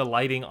the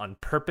lighting on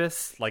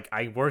purpose. Like,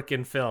 I work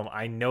in film.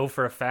 I know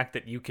for a fact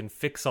that you can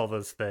fix all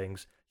those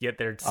things, yet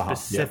they're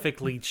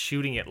specifically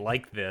shooting it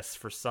like this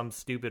for some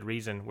stupid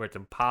reason where it's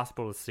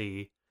impossible to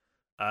see.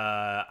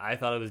 I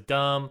thought it was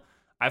dumb.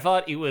 I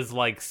thought it was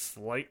like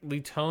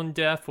slightly tone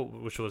deaf,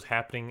 which was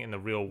happening in the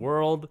real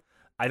world.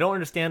 I don't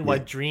understand why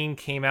Dream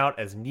came out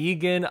as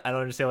Negan. I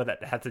don't understand what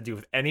that had to do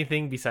with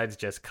anything besides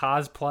just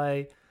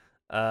cosplay.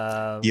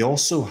 He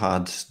also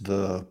had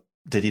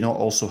did he not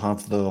also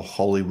have the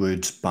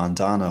Hollywood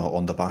bandana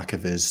on the back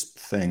of his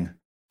thing?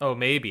 Oh,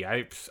 maybe.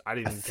 I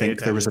didn't. I think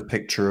there was a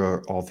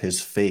picture of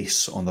his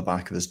face on the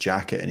back of his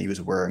jacket, and he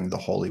was wearing the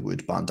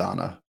Hollywood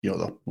bandana.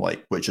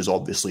 Which is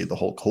obviously the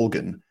Hulk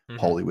Hogan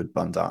Hollywood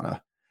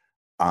bandana.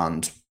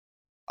 And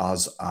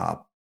as a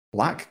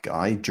black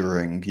guy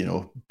during,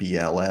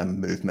 BLM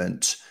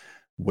movement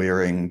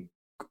wearing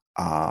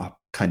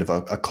kind of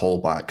a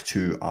callback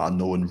to a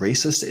known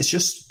racist.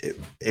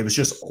 It was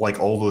just like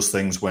all those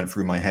things went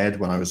through my head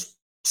when I was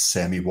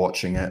semi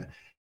watching it.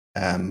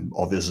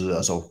 Obviously,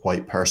 as a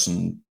white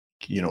person,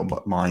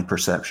 my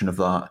perception of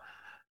that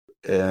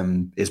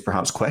is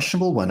perhaps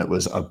questionable when it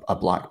was a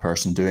black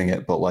person doing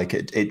it. But like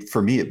it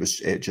for me,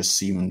 it just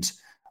seemed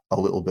a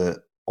little bit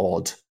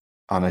odd.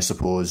 And I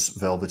suppose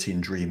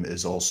Velveteen Dream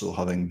is also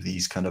having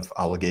these kind of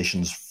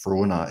allegations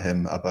thrown at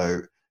him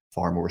about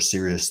far more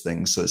serious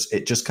things. So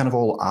it just kind of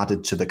all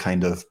added to the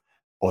kind of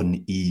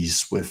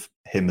unease with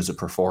him as a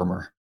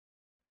performer.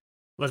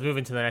 Let's move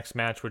into the next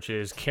match, which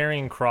is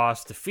Karrion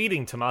Kross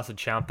defeating Tommaso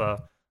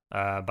Ciampa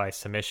by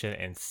submission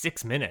in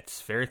 6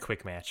 minutes. Very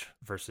quick match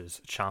versus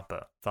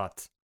Ciampa.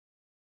 Thoughts?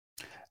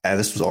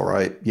 This was all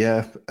right.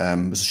 Yeah,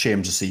 it was a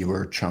shame to see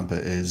where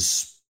Ciampa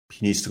is.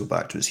 He needs to go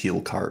back to his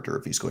heel character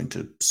if he's going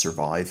to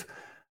survive.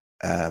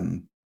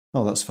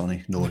 Oh, that's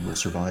funny. No one will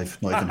survive,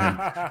 not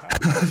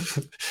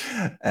even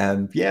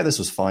him. Yeah, this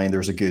was fine. There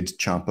was a good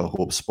Ciampa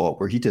Hope spot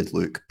where he did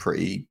look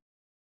pretty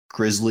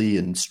grisly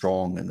and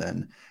strong, and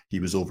then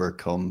he was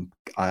overcome.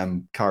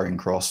 Karrion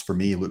Kross, for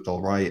me, looked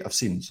all right. I've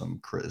seen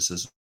some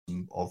criticism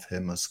of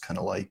him as kind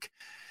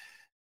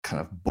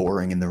of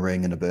boring in the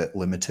ring and a bit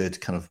limited,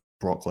 kind of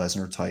Brock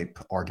Lesnar type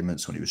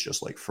arguments when he was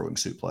just like throwing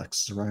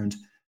suplexes around.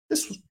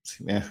 This was,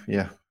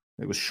 yeah,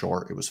 it was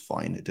short. It was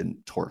fine. It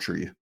didn't torture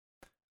you.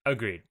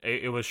 Agreed.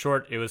 It was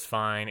short. It was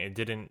fine. It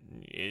didn't,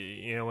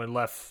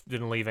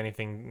 didn't leave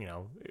anything.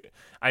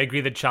 I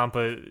agree that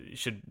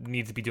Ciampa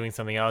needs to be doing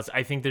something else.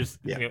 I think there's,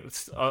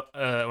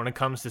 when it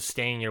comes to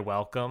staying your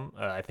welcome,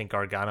 I think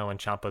Gargano and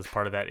Ciampa is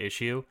part of that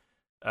issue.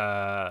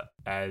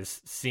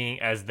 As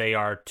they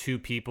are two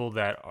people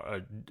that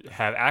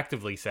have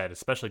actively said,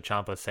 especially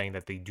Ciampa, saying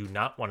that they do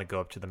not want to go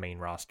up to the main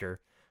roster.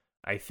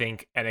 I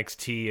think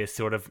NXT is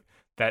sort of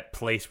that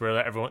place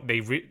where everyone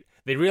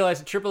they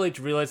realize, Triple H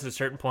realized at a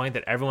certain point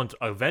that everyone's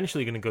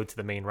eventually going to go to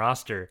the main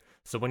roster.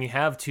 So when you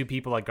have two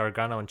people like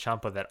Gargano and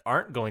Ciampa that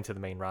aren't going to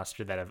the main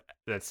roster,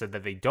 that said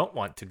that they don't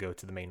want to go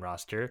to the main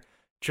roster,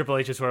 Triple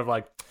H is sort of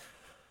like,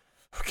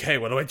 okay,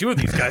 what do I do with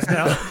these guys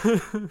now?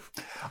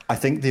 I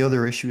think the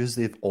other issue is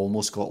they've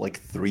almost got like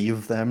 3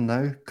 of them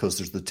now, because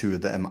there's the 2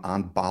 of them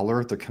and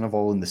Balor. They're kind of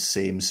all in the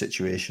same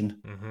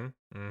situation.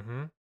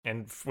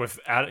 And with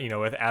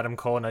Adam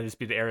Cole and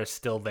Undisputed Era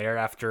still there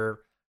after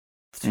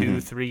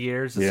 2-3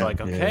 years, it's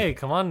okay,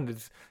 come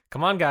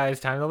on guys,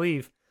 time to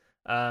leave,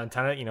 time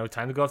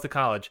to go off to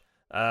college.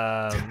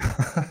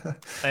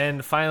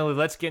 And finally,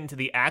 let's get into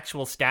the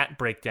actual stat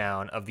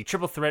breakdown of the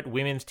Triple Threat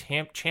Women's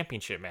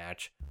Championship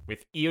match,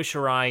 with Io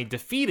Shirai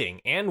defeating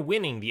and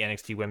winning the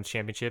NXT Women's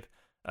Championship,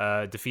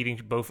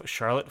 defeating both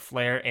Charlotte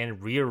Flair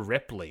and Rhea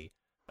Ripley.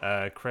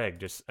 Craig,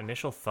 just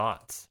initial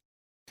thoughts.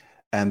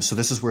 So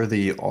this is where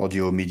the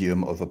audio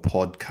medium of a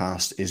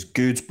podcast is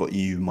good, but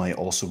you might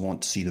also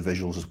want to see the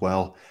visuals as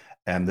well.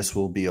 This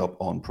will be up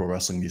on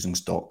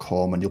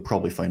ProWrestlingMusings.com, and you'll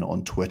probably find it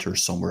on Twitter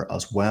somewhere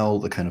as well,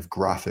 the kind of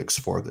graphics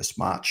for this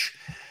match.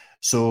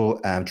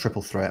 So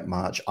triple threat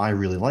match, I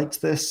really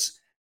liked this.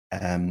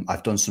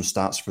 I've done some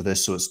stats for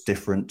this, so it's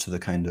different to the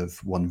kind of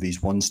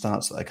 1v1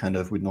 stats that I kind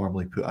of would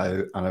normally put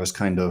out, and I was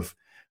kind of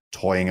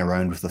toying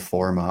around with the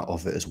format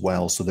of it as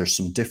well. So there's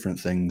some different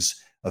things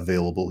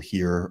available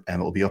here, and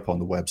it'll be up on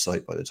the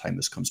website by the time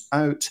this comes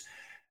out.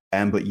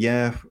 But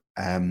yeah,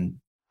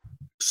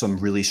 some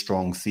really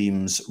strong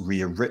themes.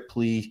 Rhea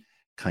Ripley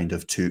kind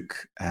of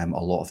took a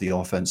lot of the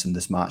offense in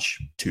this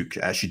match.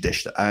 She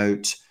dished it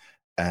out.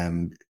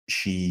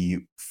 She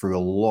threw a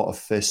lot of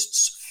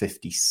fists,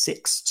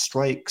 56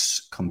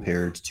 strikes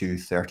compared to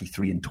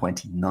 33 and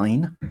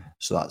 29.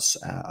 So that's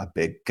a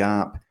big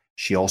gap.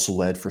 She also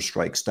led for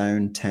strikes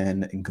down,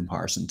 10 in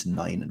comparison to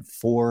 9 and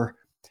 4.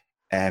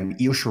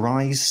 Io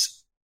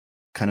Shirai's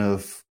kind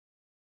of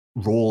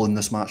role in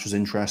this match was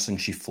interesting.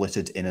 She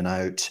flitted in and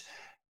out.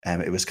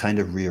 It was kind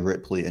of Rhea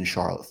Ripley and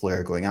Charlotte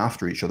Flair going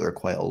after each other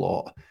quite a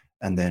lot.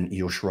 And then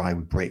Io Shirai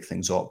would break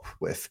things up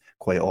with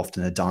quite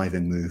often a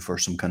diving move or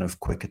some kind of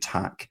quick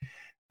attack.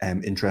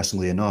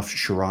 Interestingly enough,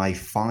 Shirai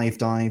 5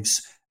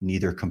 dives.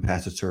 Neither of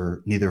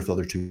the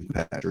other 2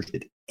 competitors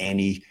did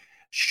any.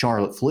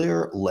 Charlotte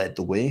Flair led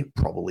the way,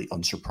 probably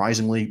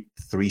unsurprisingly.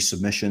 3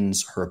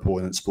 submissions. Her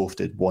opponents both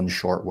did 1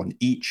 short, 1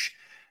 each.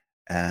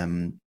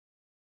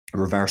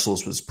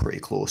 Reversals was pretty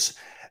close.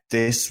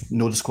 This,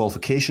 no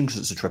disqualification because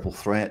it's a triple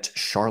threat.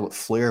 Charlotte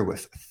Flair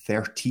with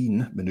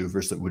 13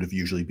 maneuvers that would have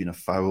usually been a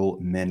foul.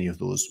 Many of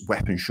those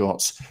weapon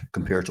shots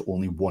compared to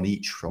only 1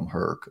 each from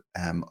her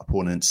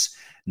opponents.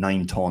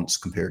 9 taunts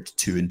compared to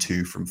 2 and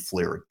 2 from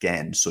Flair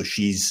again. So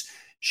she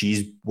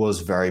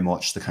was very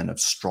much the kind of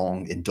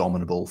strong,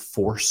 indomitable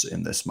force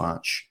in this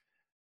match.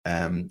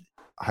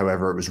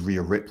 However, it was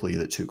Rhea Ripley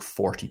that took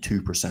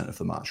 42% of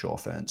the match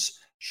offense.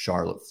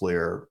 Charlotte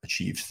Flair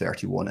achieved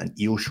 31, and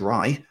Io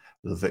Shirai,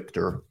 the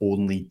victor,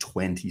 only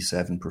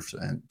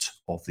 27%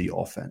 of the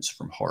offense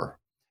from her.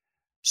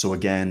 So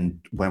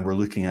again, when we're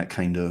looking at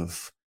kind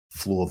of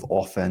flow of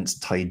offense,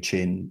 tide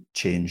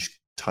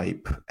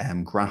type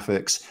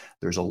graphics.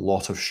 There's a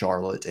lot of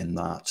Charlotte in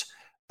that,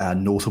 a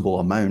notable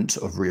amount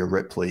of Rhea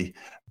Ripley,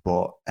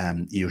 but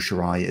Io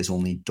Shirai is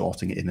only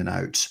dotting it in and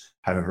out.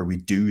 However, we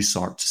do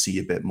start to see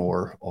a bit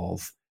more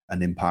of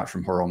an impact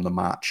from her on the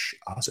match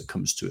as it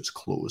comes to its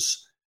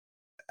close.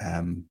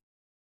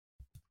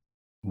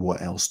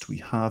 What else do we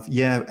have?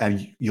 Yeah,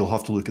 you'll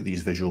have to look at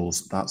these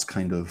visuals. That's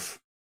kind of,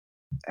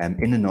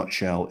 in a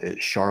nutshell,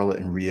 it's Charlotte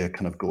and Rhea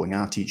kind of going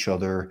at each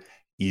other,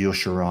 Io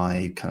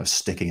Shirai kind of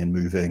sticking and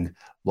moving,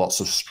 lots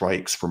of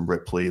strikes from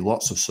Ripley,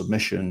 lots of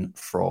submission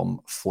from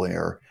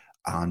Flair,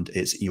 and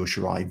it's Io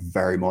Shirai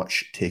very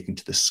much taking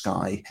to the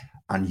sky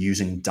and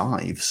using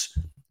dives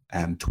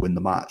to win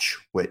the match,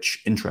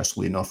 which,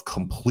 interestingly enough,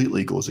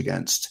 completely goes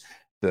against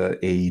the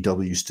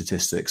AEW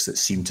statistics that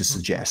seem to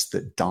suggest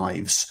that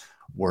dives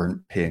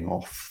weren't paying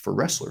off for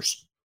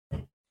wrestlers.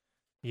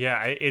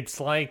 Yeah,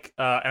 it's like,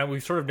 and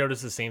we've sort of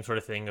noticed the same sort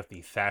of thing of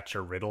the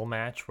Thatcher Riddle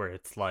match, where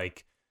it's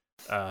like,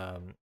 the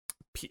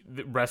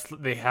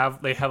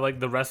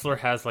wrestler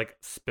has like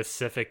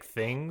specific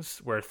things,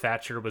 where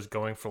Thatcher was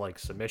going for like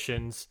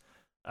submissions,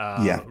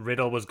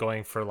 Riddle was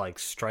going for like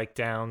strike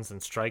downs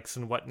and strikes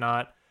and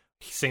whatnot.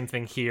 Same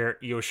thing here.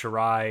 Io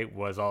Shirai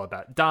was all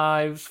about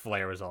dives,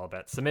 Flair was all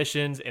about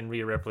submissions, and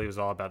Rhea Ripley was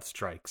all about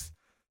strikes.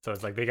 So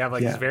it's like they got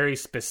like these very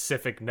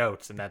specific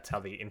notes, and that's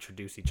how they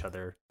introduce each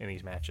other in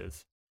these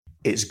matches.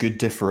 It's good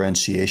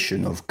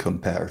differentiation of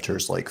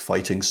competitors, like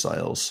fighting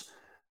styles.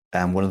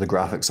 And one of the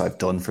graphics I've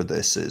done for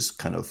this is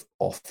kind of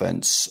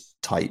offense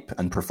type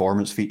and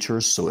performance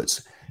features. So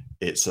it's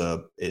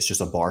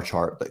just a bar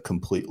chart that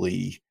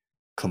completely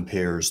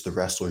compares the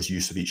wrestler's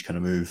use of each kind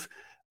of move.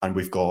 And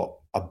we've got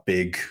a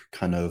big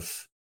kind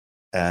of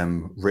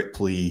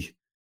Ripley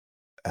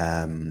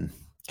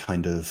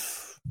kind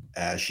of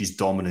she's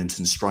dominant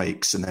in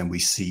strikes, and then we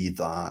see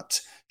that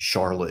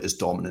Charlotte is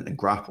dominant in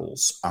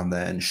grapples, and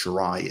then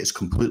Shirai is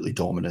completely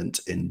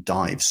dominant in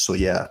dives. So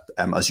yeah,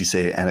 as you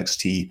say,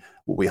 NXT,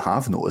 what we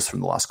have noticed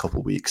from the last couple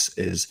of weeks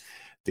is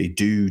they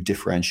do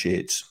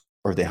differentiate,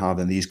 or they have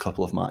in these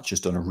couple of matches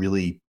done a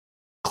really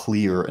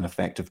clear and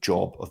effective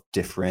job of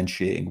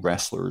differentiating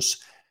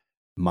wrestlers'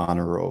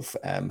 manner of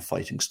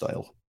fighting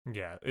style.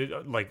 Yeah,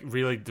 like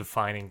really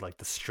defining like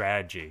the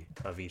strategy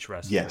of each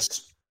wrestler.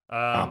 Yes,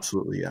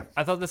 absolutely. Yeah,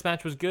 I thought this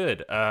match was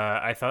good.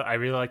 I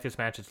really liked this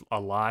match a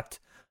lot.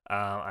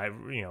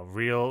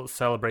 Real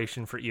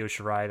celebration for Io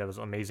Shirai. That was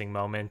an amazing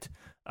moment.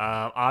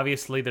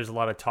 Obviously, there's a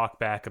lot of talk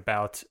back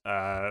about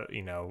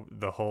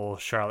the whole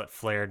Charlotte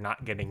Flair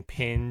not getting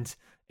pinned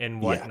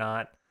and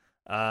whatnot.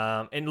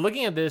 Yeah. And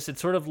looking at this,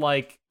 it's sort of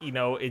like,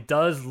 it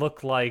does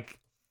look like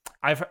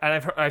I've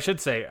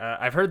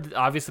heard,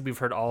 obviously we've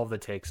heard all of the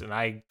takes, and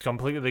I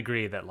completely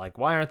agree that, like,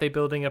 why aren't they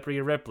building up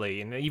Rhea Ripley?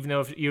 And even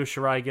though if Io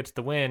Shirai gets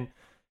the win,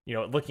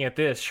 looking at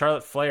this,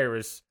 Charlotte Flair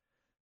is,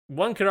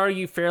 one could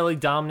argue, fairly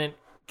dominant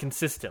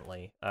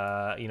consistently.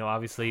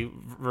 Obviously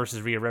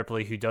versus Rhea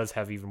Ripley, who does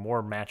have even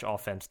more match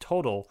offense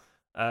total.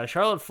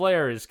 Charlotte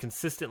Flair is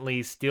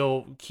consistently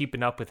still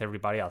keeping up with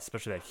everybody else,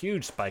 especially that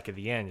huge spike at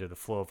the end of the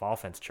flow of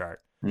offense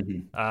chart.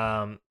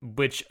 Mm-hmm.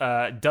 Which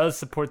does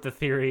support the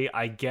theory,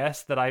 I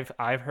guess, that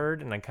I've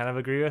heard, and I kind of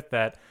agree with,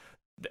 that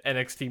the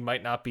NXT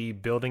might not be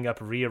building up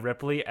Rhea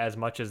Ripley as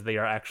much as they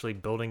are actually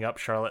building up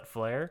Charlotte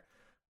Flair.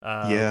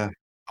 I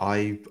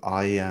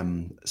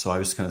so I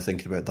was kind of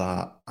thinking about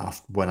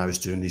that when I was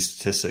doing these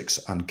statistics,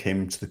 and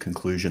came to the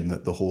conclusion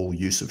that the whole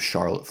use of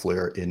Charlotte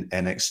Flair in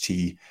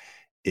NXT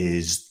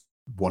is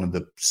one of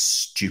the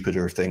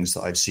stupider things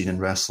that I've seen in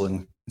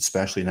wrestling,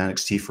 especially in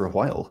NXT, for a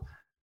while.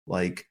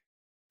 Like,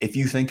 if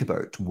you think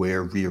about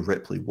where Rhea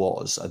Ripley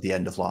was at the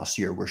end of last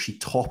year, where she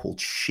toppled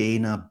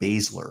Shayna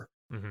Baszler,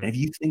 and if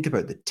you think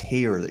about the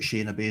tear that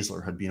Shayna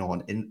Baszler had been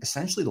on in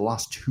essentially the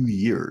last 2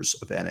 years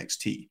of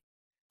NXT,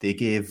 they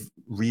gave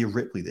Rhea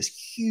Ripley this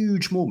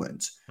huge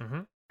moment.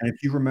 And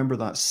if you remember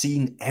that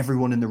scene,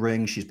 everyone in the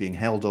ring, she's being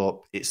held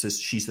up.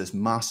 She's this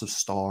massive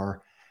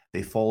star.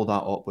 They follow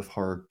that up with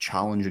her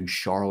challenging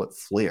Charlotte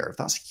Flair.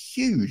 That's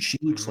huge. She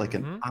looks like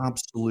an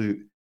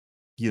absolute,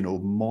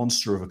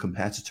 monster of a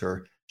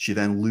competitor. She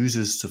then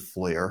loses to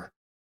Flair,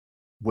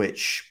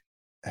 which,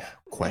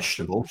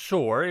 questionable.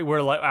 Sure,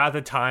 we're like, at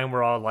the time,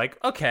 we're all like,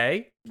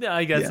 okay, yeah,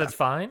 I guess that's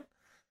fine.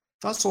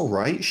 That's all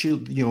right.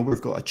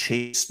 We've got a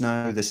chase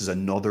now. This is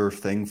another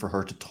thing for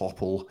her to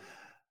topple.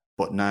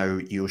 But now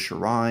Io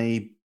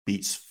Shirai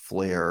beats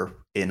Flair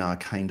in a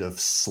kind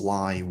of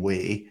sly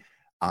way,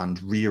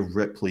 and Rhea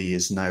Ripley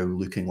is now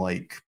looking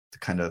like the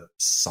kind of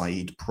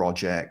side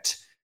project.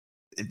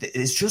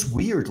 It's just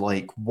weird.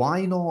 Like,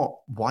 why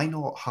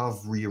not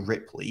have Rhea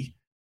Ripley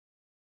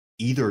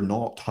either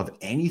not have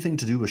anything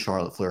to do with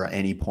Charlotte Flair at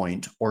any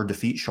point, or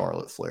defeat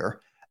Charlotte Flair,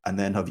 and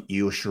then have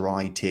Io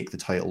Shirai take the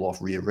title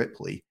off Rhea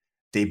Ripley?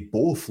 They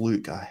both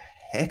look a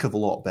heck of a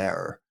lot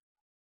better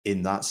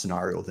in that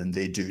scenario than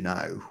they do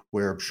now,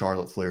 where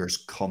Charlotte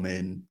Flair's come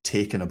in,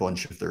 taken a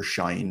bunch of their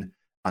shine,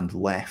 and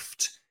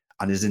left,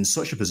 and is in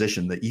such a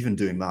position that even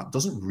doing that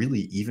doesn't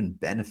really even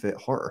benefit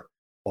her.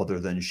 other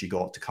than she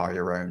got to carry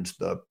around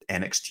the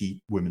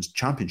NXT Women's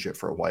Championship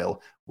for a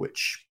while,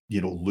 which,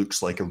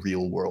 looks like a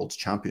real world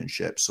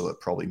championship. So it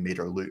probably made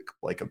her look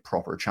like a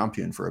proper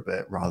champion for a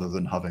bit rather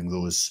than having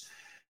those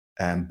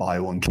buy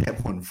one,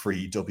 get one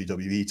free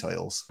WWE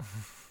titles.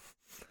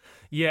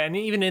 Yeah, and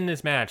even in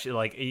this match,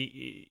 like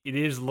it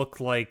is looked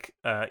like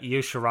Io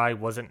Shirai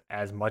wasn't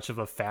as much of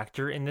a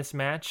factor in this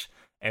match.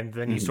 And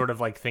then you sort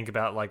of like think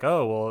about like,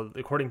 oh, well,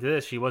 according to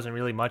this, she wasn't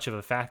really much of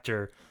a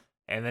factor.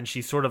 And then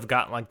she sort of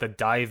got like the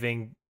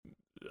diving,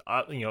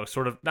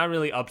 sort of not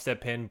really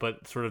upset pin,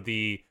 but sort of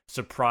the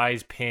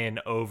surprise pin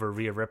over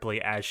Rhea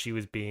Ripley as she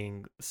was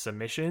being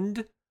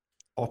submissioned.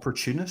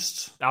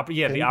 Opportunist?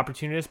 The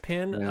opportunist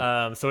pin.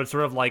 Yeah. So it's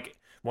sort of like,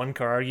 one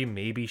could argue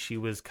maybe she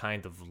was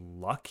kind of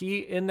lucky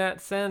in that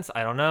sense.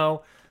 I don't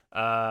know.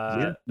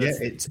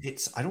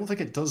 It's. I don't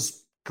think it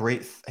does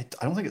great. I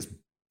don't think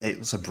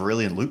it's a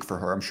brilliant look for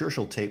her. I'm sure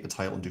she'll take the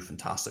title and do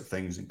fantastic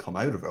things and come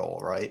out of it all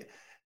right.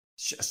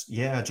 It's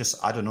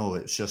just I don't know.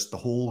 It's just the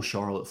whole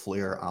Charlotte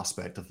Flair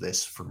aspect of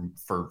this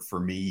for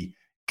me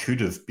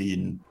could have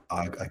been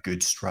a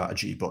good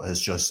strategy, but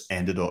has just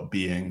ended up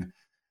being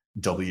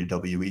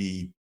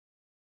WWE.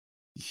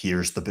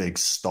 Here's the big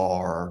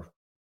star.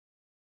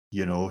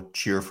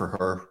 Cheer for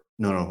her.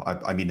 No,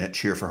 I mean it.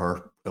 Cheer for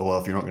her. Well,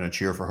 if you're not going to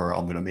cheer for her,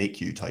 I'm going to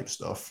make you type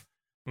stuff.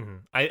 Mm-hmm.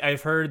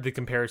 I've heard the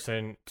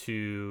comparison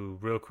to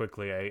real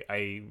quickly.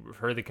 I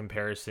heard the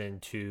comparison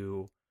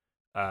to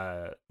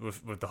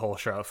with the whole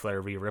Charlotte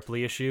Flair Rhea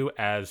Ripley issue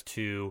as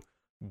to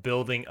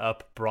building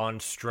up Braun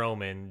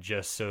Strowman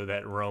just so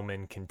that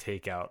Roman can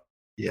take out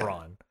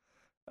Braun.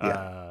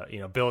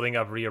 Building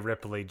up Rhea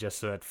Ripley just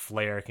so that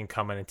Flair can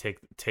come in and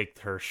take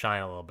her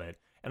shine a little bit.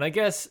 And I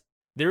guess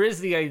there is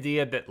the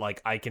idea that,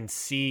 like, I can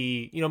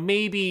see,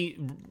 maybe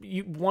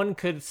one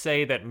could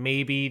say that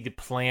maybe the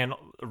plan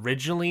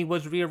originally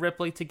was Rhea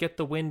Ripley to get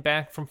the win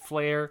back from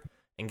Flair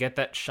and get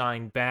that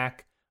shine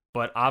back.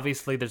 But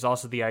obviously there's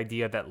also the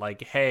idea that,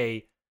 like,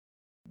 hey,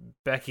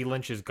 Becky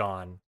Lynch is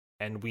gone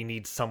and we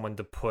need someone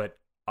to put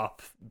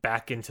up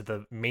back into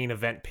the main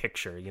event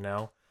picture,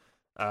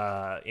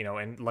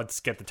 and let's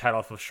get the title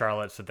off of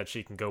Charlotte so that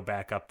she can go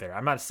back up there.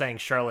 I'm not saying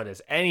Charlotte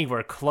is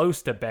anywhere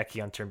close to Becky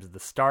in terms of the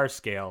star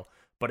scale,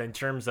 but in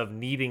terms of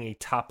needing a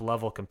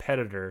top-level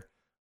competitor,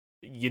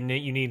 you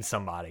need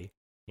somebody,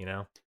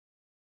 You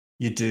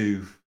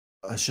do.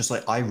 It's just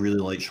like, I really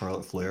like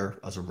Charlotte Flair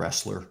as a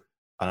wrestler,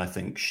 and I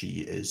think she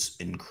is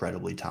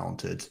incredibly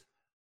talented.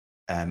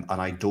 And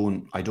I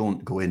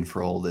don't go in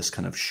for all this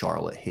kind of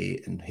Charlotte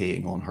hate and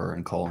hating on her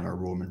and calling her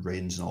Roman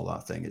Reigns and all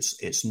that thing.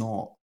 It's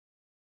not.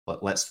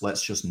 But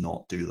let's just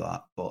not do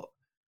that. But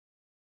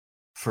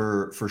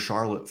for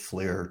Charlotte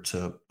Flair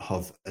to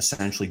have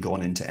essentially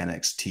gone into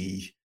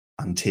NXT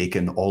and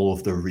taken all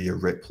of the Rhea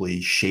Ripley,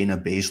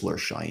 Shayna Baszler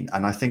shine,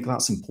 and I think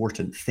that's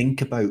important. Think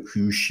about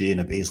who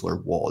Shayna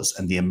Baszler was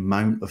and the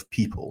amount of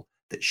people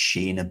that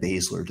Shayna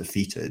Baszler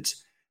defeated,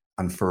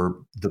 and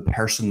for the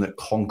person that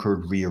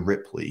conquered Rhea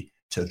Ripley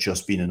to have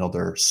just been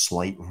another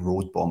slight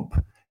road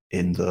bump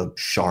in the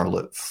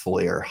Charlotte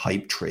Flair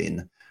hype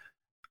train.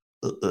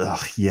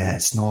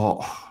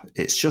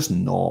 It's just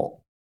not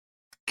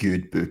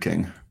good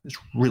booking. It's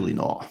really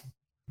not.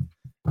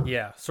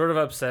 Yeah, sort of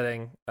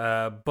upsetting.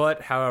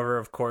 But, however,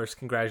 of course,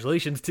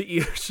 congratulations to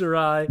Io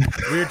Shirai.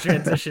 Weird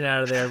transition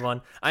out of there,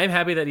 everyone. I'm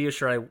happy that Io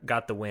Shirai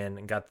got the win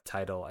and got the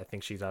title. I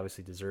think she's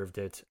obviously deserved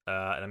it.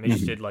 And I'm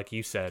interested, like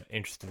you said,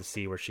 interested to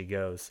see where she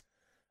goes.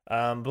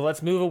 But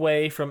let's move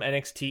away from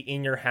NXT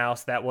In Your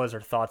House. That was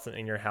our thoughts on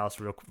In Your House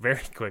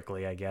very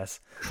quickly, I guess.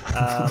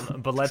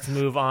 But let's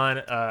move on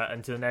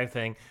into the next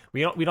thing.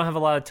 We don't have a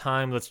lot of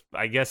time.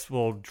 I guess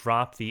we'll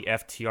drop the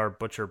FTR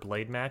Butcher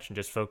Blade match and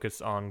just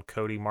focus on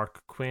Cody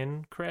Mark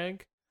Quinn,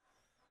 Craig.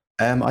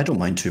 I don't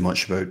mind too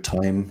much about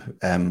time.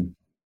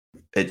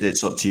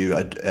 It's up to you.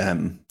 I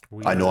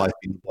know I've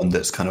been one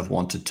that's kind of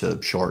wanted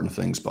to shorten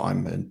things, but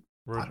I'm in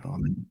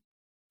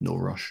no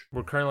rush.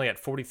 We're currently at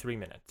 43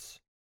 minutes.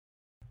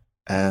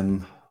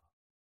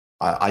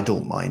 I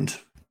don't mind,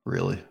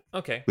 really.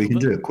 Okay. We can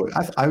do it quick.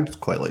 I would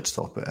quite like to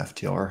talk about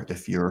FTR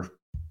if you're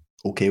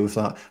okay with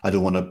that. I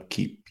don't want to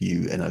keep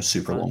you in a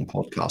super long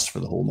podcast for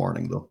the whole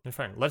morning, though. You're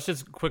fine. Let's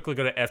just quickly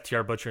go to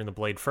FTR Butcher and the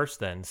Blade first,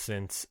 then,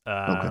 since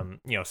not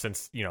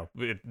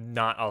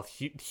a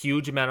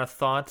huge amount of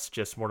thoughts,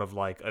 just more of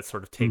like a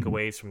sort of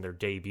takeaways from their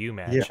debut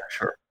match. Yeah,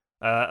 sure.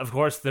 Of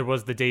course, there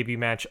was the debut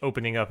match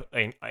opening up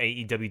an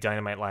AEW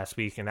Dynamite last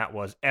week, and that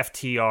was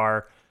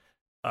FTR.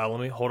 Let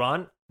me hold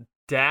on.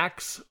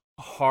 Dax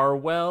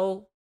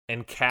Harwell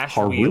and Cash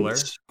Wheeler.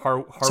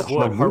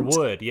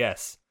 Harwood,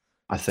 yes.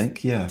 I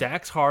think, yeah.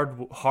 Dax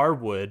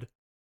Harwood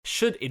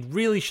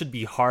really should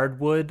be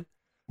Hardwood.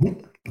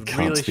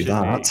 Can't be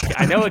that.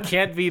 I know it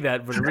can't be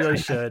that, but it really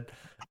should.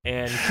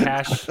 And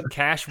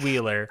Cash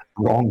Wheeler.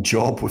 Wrong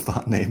job with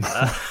that name.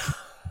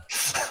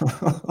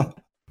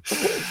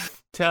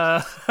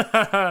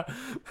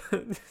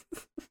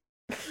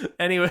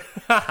 Anyway,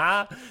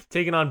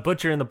 taking on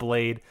Butcher and the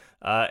Blade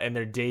in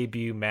their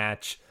debut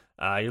match.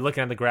 You're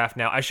looking at the graph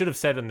now. I should have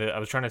said I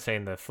was trying to say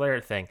in the Flair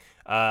thing,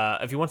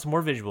 if you want some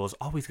more visuals,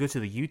 always go to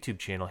the YouTube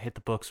channel, Hit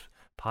the Books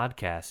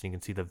podcast, and you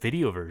can see the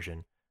video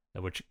version,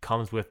 which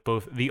comes with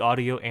both the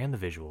audio and the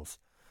visuals.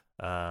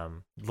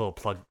 Little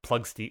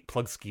plug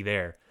ski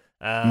there.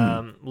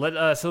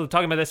 So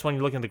talking about this one,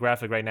 you're looking at the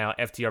graphic right now,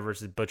 FTR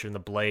versus Butcher and the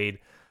Blade.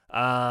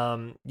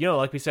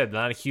 Like we said,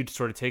 not a huge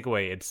sort of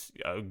takeaway. It's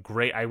a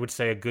great, I would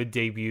say, a good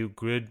debut,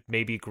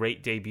 maybe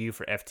great debut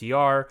for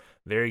FTR.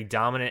 Very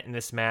dominant in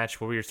this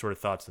match. What were your sort of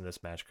thoughts on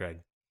this match,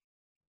 Greg?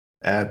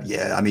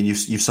 Yeah, I mean,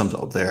 you've summed it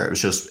up there.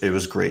 It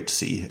was great to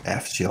see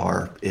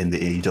FTR in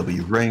the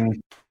AEW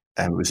ring.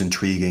 It was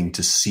intriguing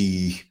to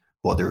see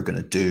what they were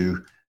going to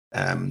do.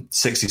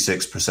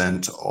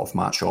 66% of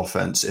match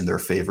offense in their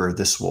favor.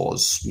 This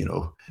was,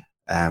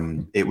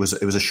 it was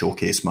a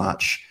showcase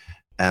match.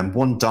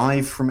 One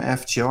dive from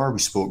FTR. We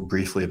spoke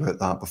briefly about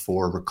that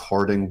before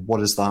recording.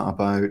 What is that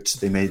about?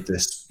 They made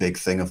this big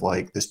thing of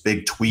like this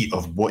big tweet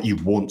of what you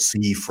won't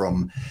see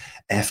from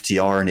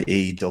FTR and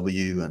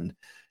AEW, and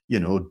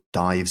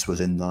dives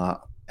within that.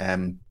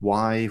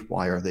 Why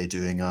are they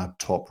doing a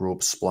top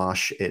rope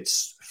splash?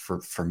 It's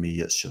for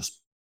me, it's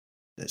just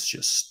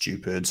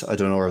stupid. I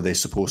don't know. Are they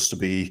supposed to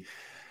be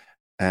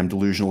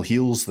delusional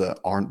heels that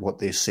aren't what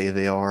they say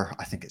they are?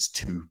 I think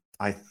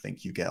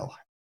you get a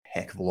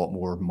heck of a lot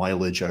more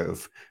mileage out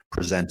of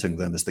presenting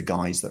them as the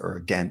guys that are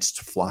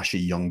against flashy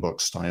Young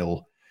Bucks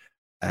style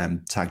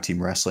tag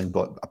team wrestling.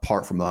 But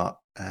apart from that,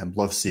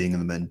 love seeing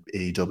them in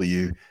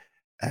AEW.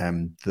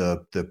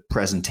 The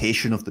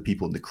presentation of the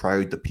people in the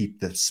crowd,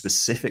 the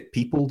specific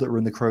people that were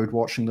in the crowd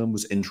watching them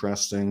was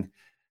interesting.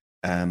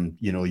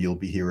 You'll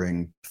be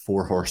hearing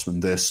 4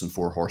 horsemen this and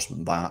 4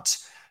 horsemen that.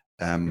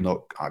 I'm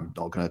not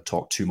going to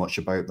talk too much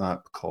about that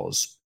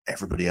because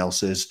everybody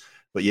else is.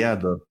 But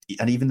yeah,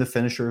 and even the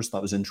finishers,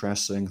 that was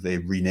interesting. They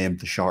renamed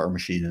the Shatter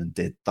Machine and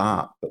did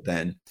that, but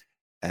then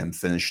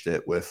finished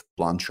it with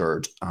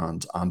Blanchard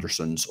and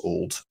Anderson's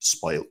old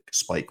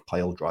spike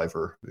pile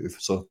driver move.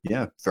 So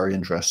yeah, very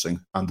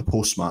interesting. And the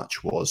post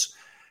match was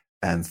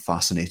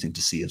fascinating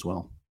to see as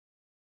well.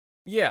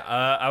 Yeah,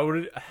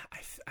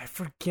 I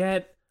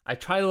forget. I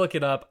try to look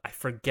it up. I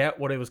forget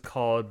what it was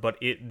called, but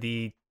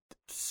the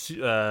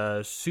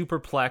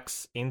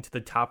superplex into the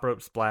top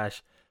rope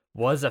splash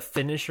was a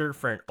finisher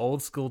for an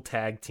old school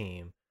tag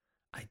team.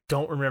 I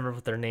don't remember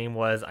what their name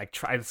was. I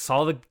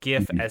saw the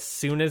GIF as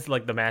soon as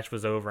the match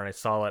was over, and I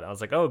saw it. I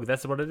was like, "Oh,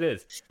 that's what it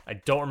is." I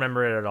don't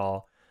remember it at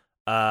all.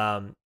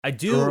 I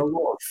do.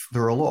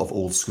 There are a lot of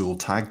old school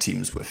tag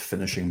teams with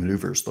finishing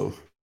maneuvers, though.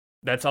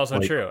 That's also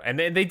true, and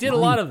they did a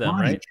lot of them,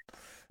 right?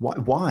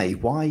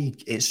 Why?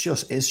 It's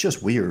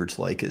just weird.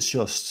 It's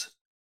just.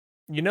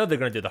 They're going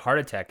to do the heart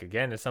attack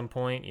again at some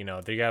point.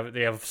 They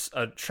have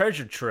a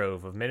treasure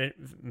trove of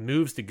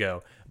moves to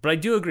go. But I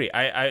do agree.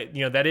 I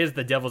that is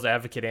the devil's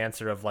advocate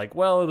answer of it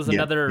was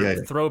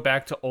another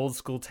throwback to old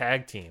school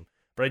tag team.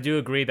 But I do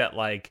agree that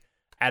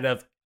out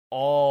of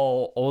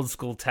all old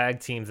school tag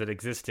teams that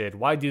existed,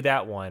 why do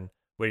that one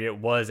where it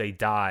was a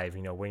dive?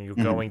 When you're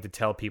going to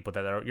tell people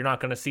that you're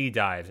not going to see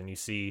dives, and you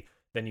see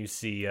you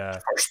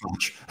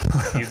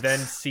then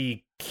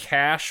see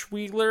Cash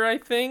Wheeler, I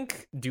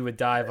think, do a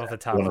dive off the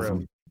top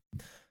rope.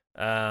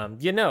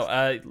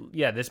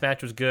 This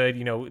match was good.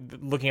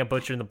 Looking at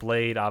Butcher and the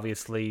Blade,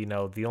 obviously,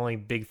 the only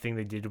big thing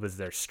they did was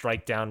their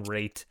strike down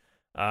rate.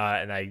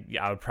 And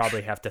I would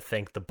probably have to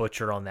thank the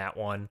Butcher on that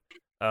one.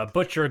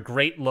 Butcher,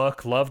 great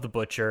look. Love the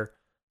Butcher.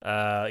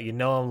 I'm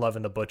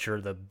loving the Butcher,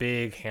 the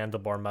big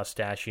handlebar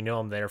mustache.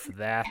 I'm there for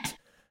that.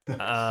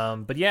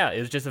 But yeah, it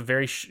was just a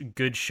very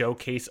good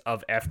showcase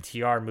of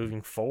FTR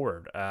moving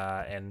forward.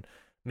 And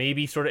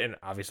maybe and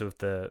obviously with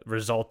the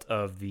result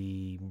of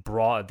the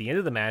brawl at the end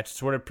of the match,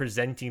 sort of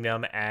presenting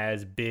them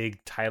as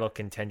big title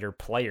contender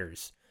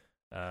players.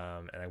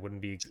 And I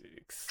wouldn't be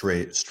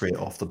straight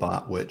off the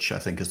bat, which I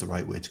think is the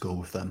right way to go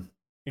with them.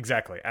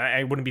 Exactly.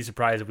 I wouldn't be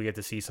surprised if we get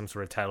to see some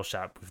sort of title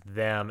shot with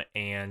them,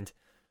 and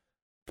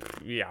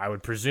yeah, I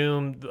would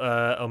presume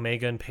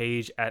Omega and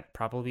Page at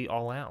probably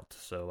All Out.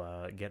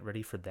 So get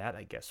ready for that,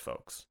 I guess,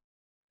 folks.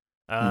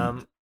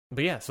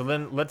 But yeah, so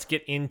then let's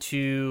get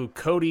into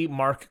Cody,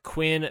 Mark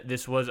Quinn.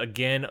 This was,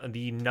 again,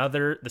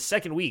 the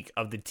second week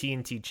of the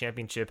TNT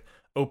Championship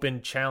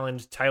Open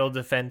Challenge title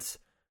defense.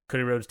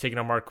 Cody Rhodes taking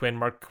on Mark Quinn.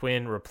 Mark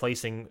Quinn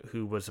replacing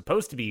who was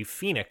supposed to be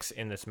Phoenix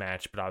in this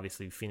match, but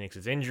obviously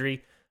Phoenix's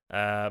injury.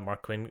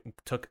 Mark Quinn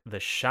took the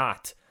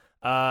shot.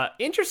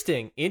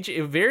 Interesting.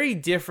 Very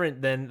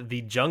different than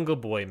the Jungle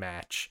Boy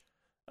match,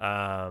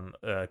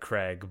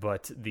 Craig,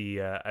 but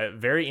the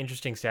very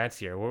interesting stats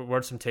here. What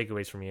are some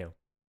takeaways from you?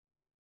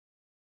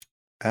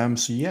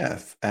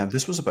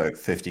 This was about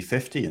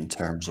 50-50 in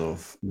terms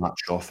of match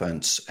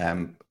offense.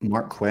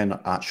 Mark Quinn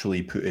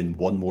actually put in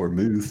one more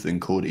move than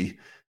Cody.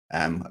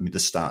 The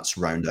stats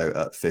round out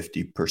at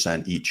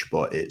 50% each,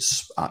 but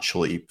it's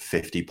actually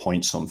 50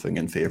 point something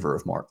in favor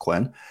of Mark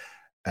Quinn,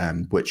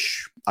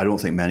 which I don't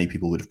think many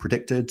people would have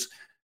predicted.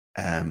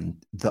 A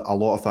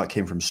lot of that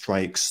came from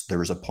strikes. There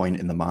was a point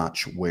in the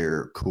match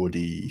where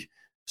Cody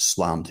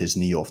slammed his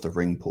knee off the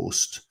ring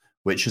post,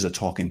 which is a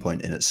talking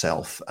point in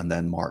itself. And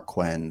then Mark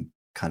Quinn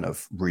kind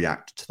of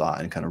reacted to that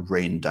and kind of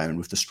rained down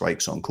with the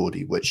strikes on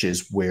Cody, which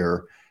is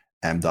where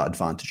that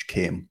advantage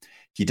came.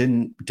 He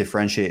didn't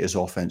differentiate his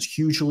offense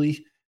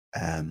hugely,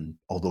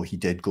 although he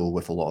did go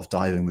with a lot of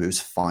diving moves,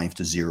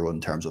 5-0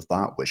 in terms of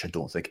that, which I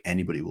don't think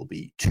anybody will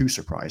be too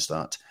surprised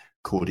at.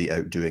 Cody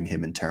outdoing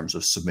him in terms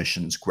of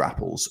submissions,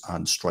 grapples,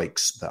 and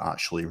strikes that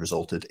actually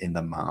resulted in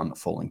the man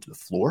falling to the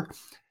floor.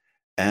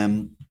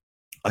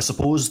 I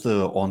suppose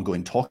the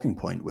ongoing talking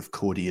point with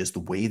Cody is the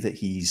way that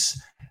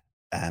he's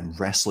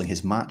wrestling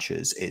his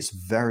matches. It's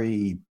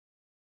very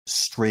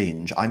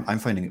strange. I'm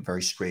finding it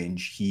very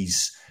strange.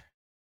 He's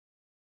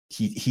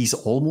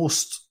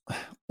almost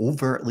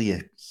overtly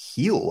a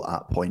heel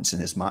at points in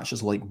his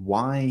matches.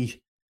 Why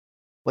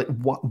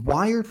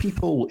are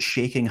people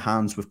shaking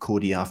hands with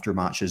Cody after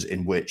matches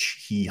in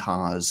which he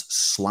has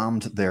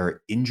slammed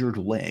their injured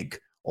leg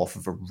off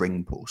of a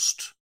ring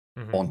post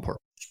on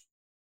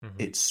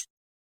purpose?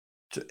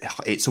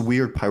 It's a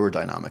weird power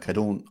dynamic. I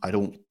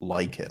don't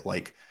like it.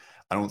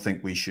 I don't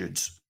think we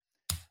should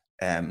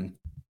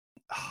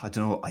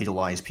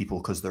idolize people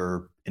because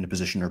they're in a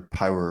position of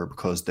power,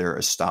 because they're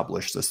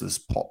established as this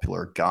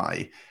popular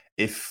guy.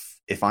 If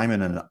I'm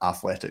in an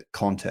athletic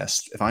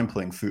contest, if I'm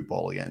playing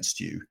football against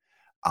you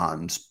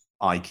and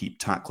I keep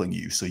tackling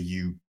you, so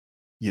you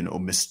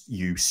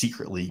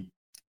secretly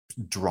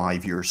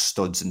drive your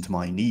studs into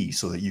my knee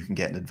so that you can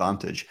get an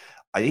advantage,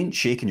 I ain't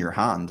shaking your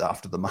hand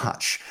after the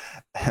match.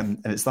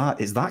 And it's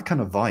that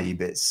kind of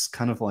vibe. It's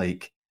kind of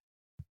like,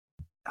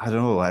 I don't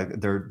know.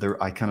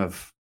 I kind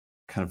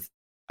of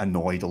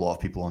annoyed a lot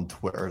of people on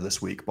Twitter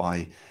this week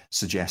by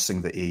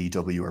suggesting that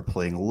AEW are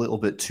playing a little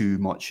bit too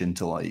much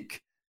into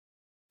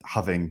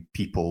having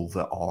people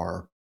that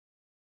are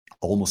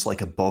almost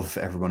above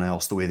everyone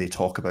else, the way they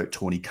talk about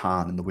Tony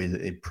Khan and the way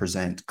that they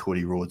present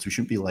Cody Rhodes. We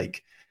shouldn't be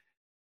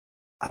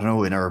I don't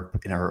know, in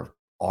our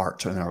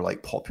art and our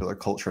popular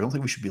culture, I don't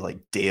think we should be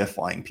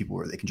deifying people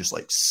where they can just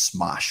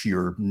smash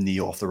your knee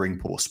off the ring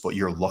post, but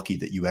you're lucky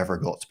that you ever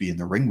got to be in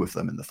the ring with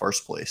them in the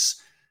first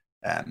place.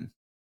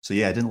 So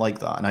yeah, I didn't like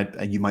that.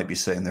 And you might be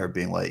sitting there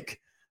being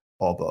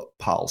oh, but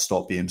pal,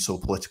 stop being so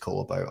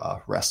political about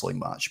a wrestling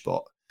match.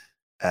 But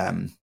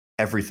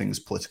everything's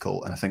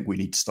political, and I think we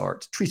need to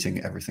start treating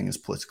everything as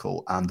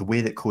political. And the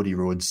way that Cody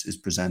Rhodes is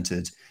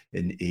presented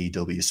in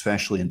AEW,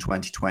 especially in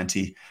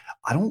 2020,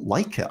 I don't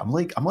like it.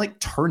 I'm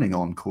turning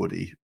on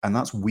Cody, and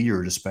that's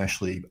weird,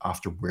 especially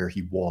after where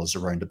he was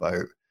around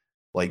about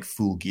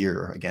Full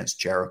Gear against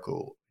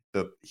Jericho.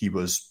 That he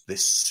was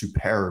this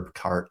superb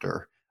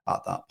character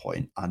at that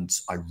point, and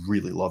I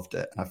really loved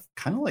it. And I've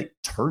kind of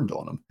turned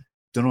on him.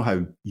 Don't know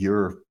how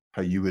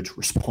you would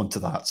respond to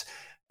that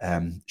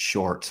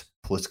short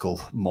political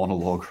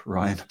monologue,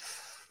 Ryan.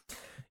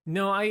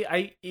 No,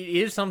 it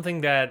is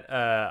something that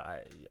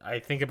I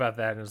think about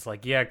that, and it's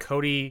yeah,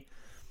 Cody.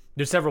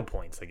 There's several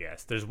points, I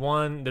guess. There's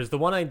the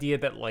one idea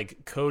that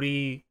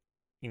Cody,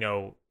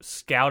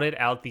 scouted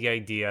out the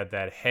idea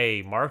that,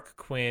 hey, Mark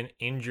Quinn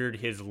injured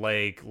his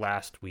leg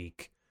last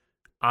week.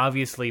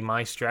 Obviously,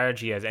 my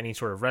strategy, as any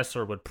sort of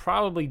wrestler would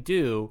probably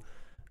do,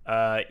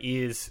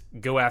 is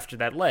go after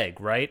that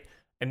leg, right?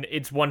 And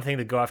it's one thing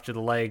to go after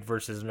the leg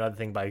versus another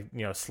thing by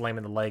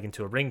slamming the leg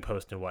into a ring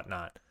post and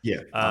whatnot.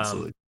 Yeah,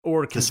 absolutely.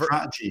 Or the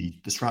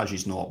strategy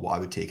is not what I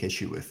would take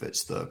issue with.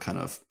 It's the kind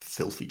of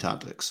filthy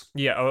tactics.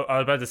 Yeah, I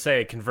was about to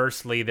say,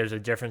 conversely, there's a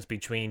difference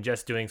between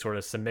just doing sort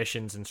of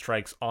submissions and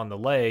strikes on the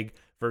leg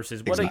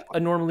versus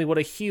normally what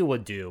a heel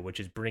would do, which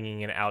is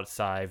bringing in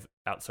outside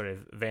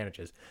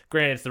advantages.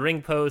 Granted, it's the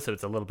ring post, so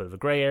it's a little bit of a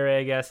gray area,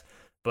 I guess.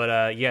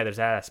 But yeah, there's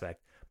that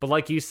aspect. But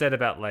like you said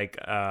about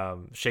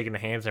shaking the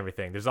hands and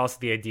everything, there's also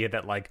the idea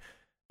that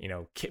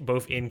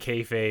both in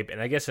kayfabe and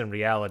I guess in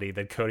reality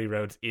that Cody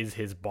Rhodes is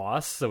his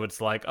boss. So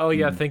it's oh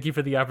yeah, thank you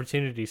for the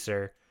opportunity,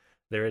 sir.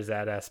 There is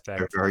that aspect.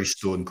 You're very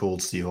stone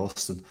cold Steve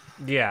Austin.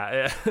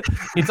 Yeah,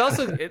 it's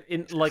also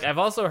I've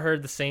also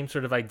heard the same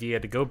sort of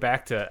idea to go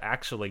back to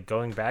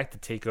going back to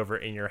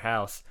TakeOver in your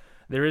house.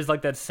 There is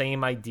that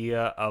same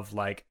idea of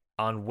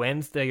on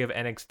Wednesday of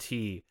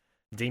NXT,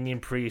 Damian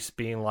Priest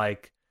being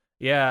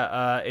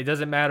yeah, it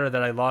doesn't matter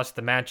that I lost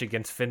the match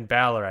against Finn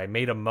Balor. I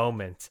made a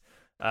moment.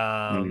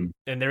 And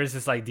there is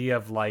this idea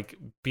of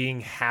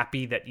being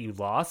happy that you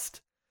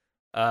lost.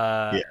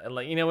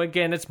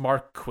 Again, it's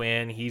Mark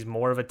Quinn. He's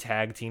more of a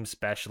tag team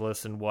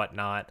specialist and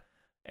whatnot.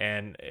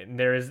 And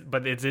there is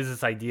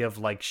this idea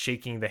of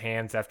shaking the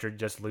hands after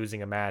just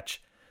losing a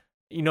match.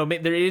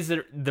 There is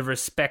the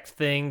respect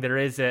thing. There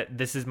is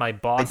this is my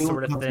boss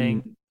sort of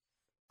thing.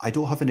 I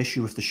don't have an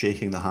issue with the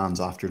shaking the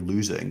hands after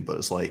losing, but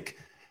it's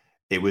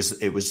it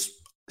was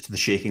the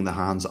shaking the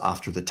hands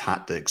after the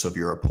tactics of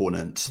your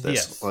opponent.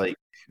 That's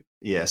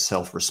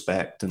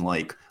self-respect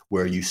and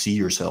where you see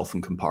yourself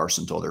in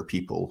comparison to other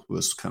people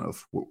was kind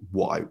of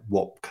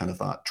what kind of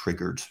that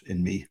triggered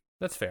in me.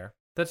 That's fair.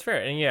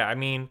 And yeah, I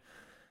mean,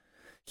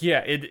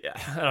 yeah,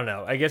 I don't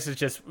know. I guess it's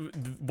just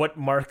what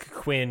Mark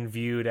Quinn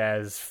viewed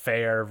as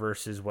fair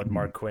versus what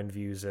Mark Quinn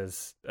views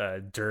as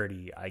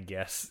dirty, I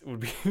guess, would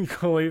be the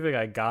only thing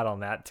I got on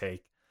that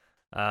take.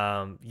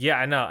 Yeah,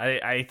 I know.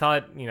 I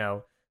thought,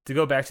 to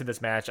go back to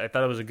this match, I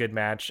thought it was a good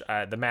match.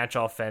 The match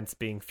offense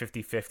being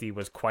 50-50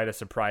 was quite a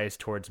surprise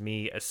towards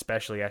me,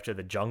 especially after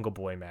the Jungle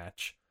Boy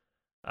match.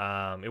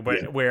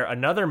 Where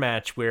another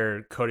match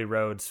where Cody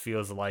Rhodes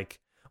feels like,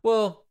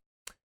 well,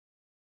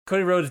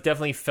 Cody Rhodes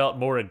definitely felt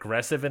more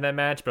aggressive in that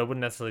match, but I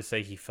wouldn't necessarily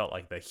say he felt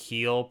like the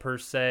heel per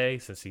se,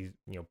 since he,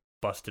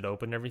 busted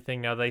open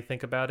everything. Now that I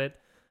think about it,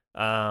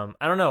 I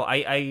don't know.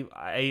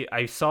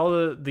 I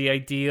saw the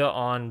idea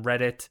on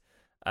Reddit,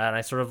 and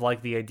I sort of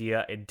like the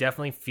idea. It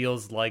definitely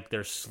feels like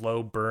they're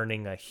slow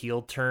burning a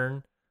heel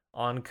turn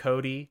on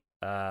Cody.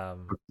 I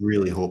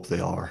really hope they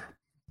are.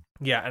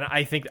 Yeah, and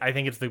I think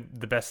it's the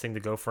best thing to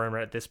go for him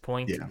right at this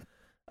point. Yeah.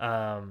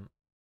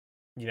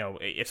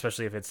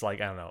 Especially if it's like,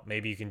 I don't know,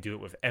 maybe you can do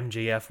it with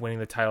MJF winning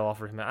the title off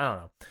of him. I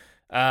don't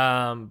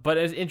know. But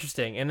it's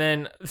interesting. And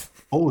then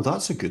Oh,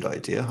 that's a good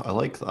idea. I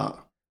like that.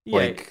 yeah,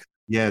 Like,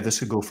 yeah, this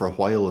could go for a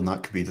while, and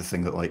that could be the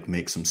thing that like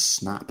makes him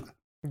snap.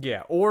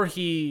 yeah, or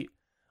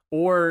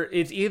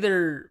it's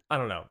either, I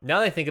don't know. Now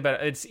that I think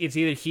about it, it's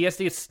either he has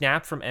to get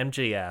snapped from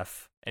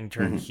MJF and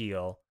turn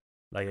heel,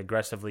 like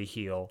aggressively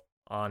heel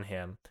on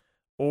him,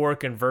 or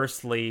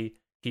conversely,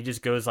 he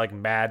just goes like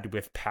mad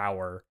with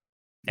power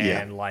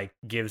and like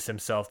gives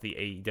himself the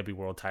AEW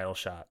World Title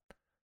shot,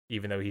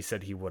 even though he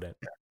said he wouldn't.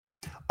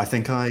 I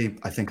think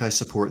I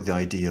support the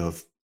idea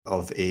of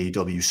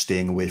AEW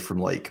staying away from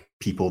like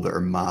people that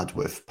are mad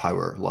with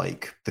power,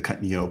 like the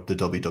the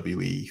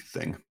WWE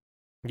thing.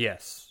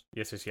 Yes.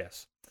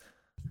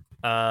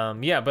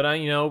 Yeah, but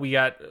we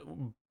got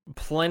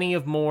plenty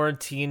of more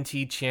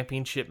TNT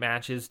Championship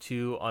matches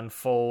to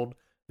unfold.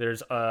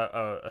 There's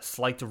a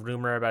slight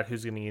rumor about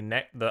who's going to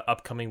be the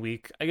upcoming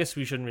week. I guess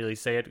we shouldn't really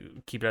say it.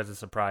 Keep it as a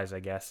surprise, I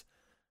guess.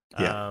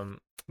 Yeah.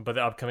 But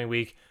the upcoming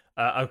week,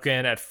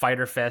 again at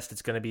Fyter Fest,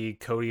 it's going to be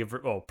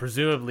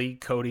presumably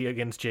Cody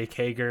against Jake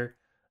Hager.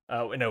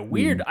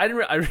 Weird. I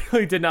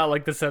really did not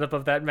like the setup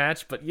of that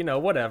match, but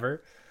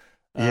whatever.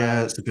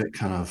 Yeah, it's a bit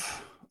kind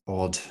of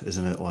odd,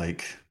 isn't it?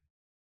 Like,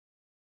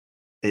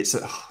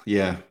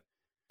 yeah.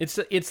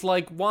 It's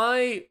like,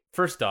 why?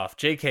 First off,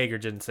 Jake Hager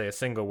didn't say a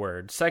single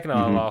word. Second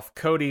off,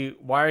 Cody,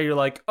 why are you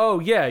like, oh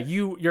yeah,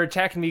 you're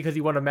attacking me because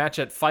you want a match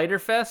at Fyter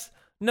Fest?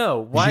 No,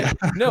 why?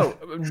 Yeah. No,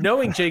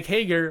 knowing Jake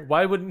Hager,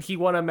 why wouldn't he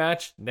want a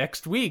match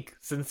next week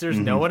since there's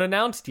no one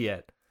announced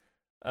yet?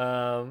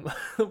 Why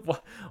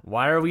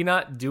are we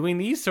not doing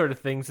these sort of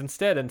things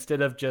instead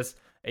of just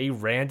a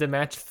random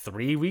match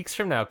 3 weeks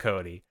from now,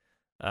 Cody?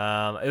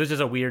 It was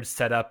just a weird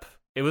setup.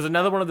 It was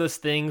another one of those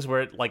things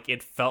where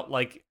it felt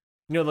like,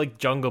 like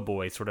Jungle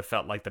Boy sort of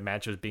felt like the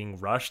match was being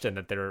rushed and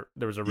that there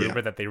was a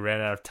rumor that they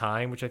ran out of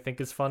time, which I think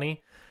is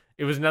funny.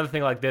 It was another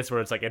thing like this where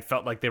it's like it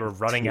felt like they were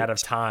running out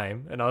of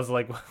time, and I was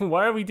like,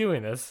 why are we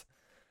doing this?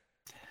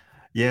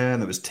 Yeah,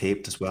 and it was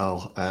taped as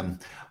well.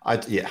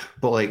 But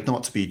like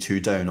not to be too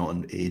down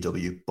on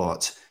AEW,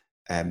 but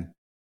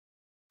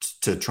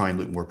to try and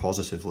look more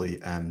positively,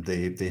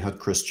 they had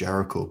Chris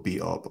Jericho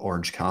beat up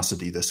Orange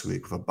Cassidy this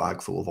week with a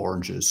bag full of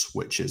oranges,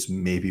 which is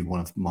maybe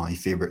one of my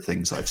favorite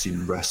things I've seen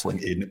in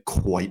wrestling in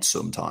quite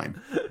some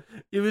time.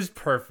 It was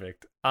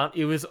perfect.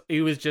 It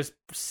was just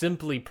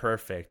simply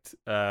perfect.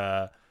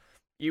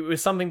 It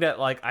was something that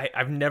like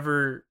I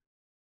never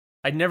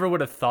would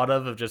have thought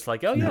of just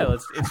like, oh yeah,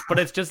 but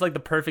it's just like the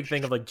perfect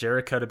thing of like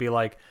Jericho to be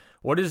like,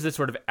 what is this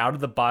sort of out of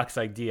the box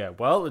idea?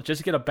 Well, let's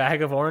just get a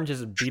bag of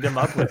oranges and beat him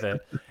up with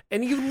it.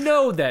 And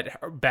that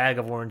bag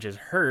of oranges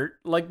hurt.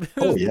 Like,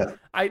 oh yeah,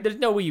 there's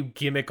no way you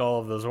gimmick all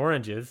of those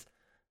oranges.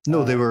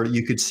 No, they were.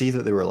 You could see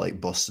that they were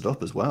like busted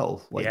up as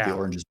well. Like the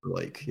oranges were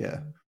like,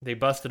 they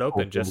busted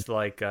open just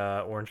like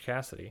Orange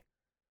Cassidy.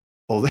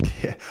 Oh,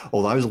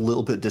 I was a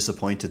little bit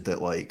disappointed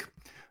that like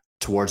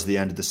towards the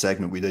end of the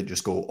segment we didn't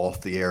just go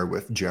off the air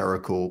with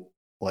Jericho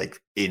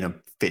like in a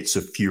fits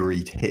of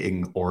fury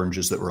hitting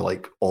oranges that were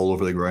like all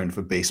over the ground with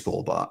a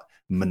baseball bat,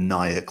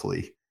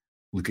 maniacally,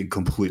 looking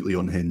completely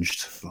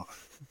unhinged.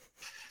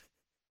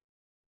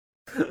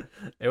 That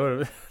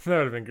would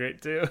have been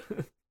great too.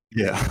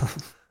 Yeah.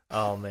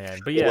 Oh man,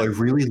 but yeah, I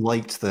really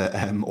liked that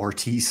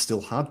Ortiz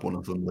still had one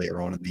of them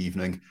later on in the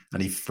evening,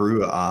 and he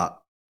threw it at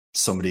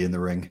somebody in the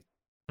ring.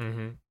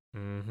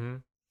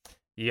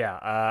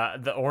 Yeah,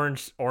 the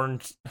orange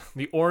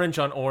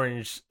on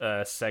orange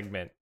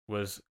segment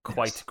was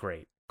quite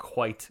great.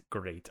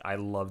 I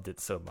loved it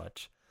so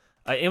much.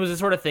 It was the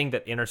sort of thing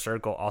that Inner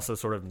Circle also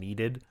sort of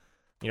needed.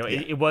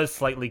 It was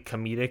slightly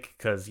comedic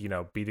because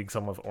beating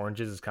someone with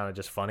oranges is kind of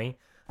just funny,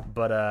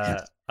 but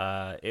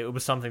it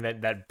was something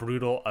that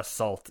brutal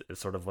assault is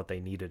sort of what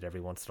they needed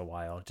every once in a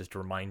while, just to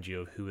remind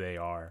you of who they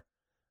are.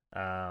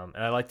 And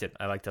I liked it.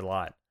 I liked it a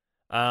lot.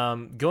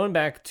 Going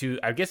back to,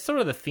 I guess, sort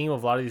of the theme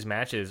of a lot of these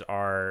matches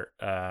are,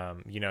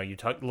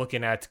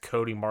 looking at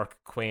Cody, Mark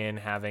Quinn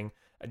having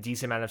a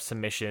decent amount of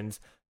submissions,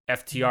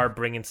 FTR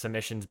bringing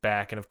submissions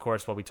back, and of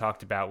course, what we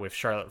talked about with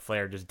Charlotte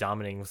Flair just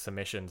dominating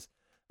submissions.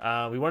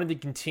 We wanted to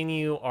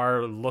continue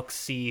our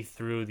look-see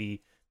through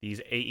these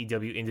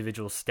AEW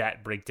individual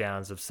stat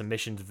breakdowns of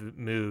submissions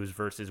moves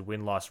versus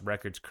win-loss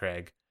records,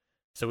 Craig.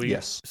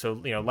 Yes.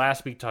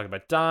 Last week talked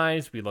about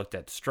dives, we looked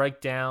at strike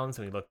downs,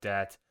 and we looked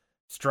at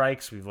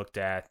strikes, we looked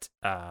at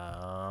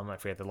I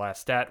forget the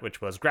last stat,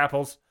 which was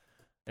grapples,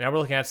 and now we're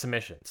looking at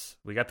submissions.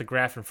 We got the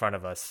graph in front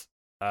of us.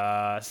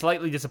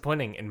 Slightly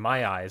disappointing in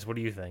my eyes. What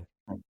do you think?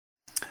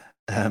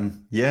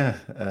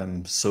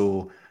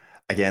 So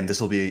again, this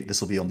will be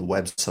on the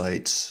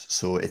website.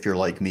 So if you're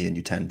like me and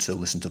you tend to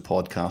listen to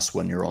podcasts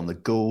when you're on the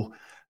go,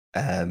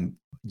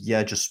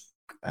 just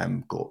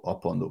go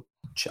up on the.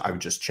 I would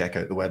just check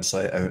out the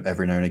website out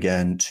every now and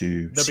again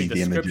to see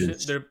the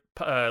images. There's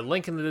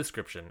link in the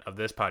description of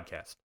this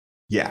podcast.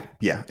 Yeah,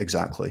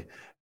 exactly.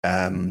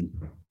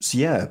 It's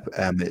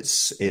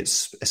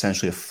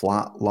essentially a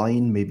flat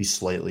line, maybe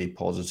slightly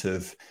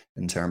positive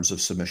in terms of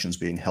submissions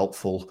being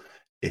helpful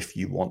if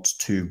you want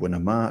to win a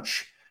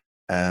match.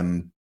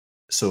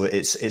 So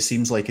it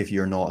seems like if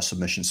you're not a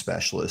submission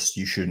specialist,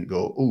 you shouldn't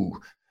go,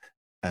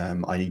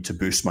 I need to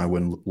boost my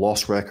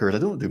win-loss record. I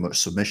don't do much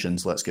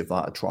submissions. Let's give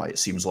that a try. It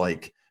seems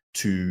like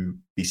to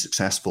be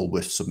successful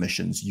with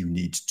submissions, you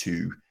need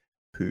to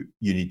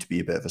be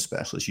a bit of a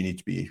specialist. You need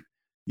to be,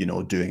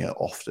 doing it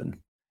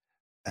often.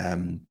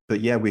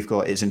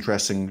 It's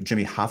interesting.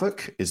 Jimmy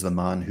Havoc is the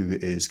man who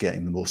is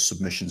getting the most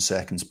submission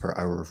seconds per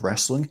hour of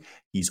wrestling.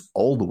 He's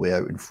all the way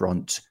out in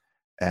front,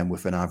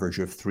 with an average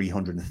of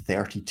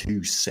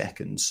 332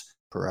 seconds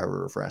per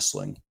hour of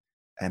wrestling.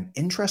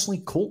 Interestingly,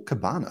 Colt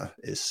Cabana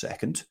is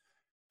second.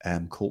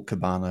 Colt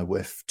Cabana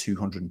with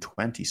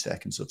 220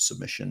 seconds of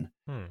submission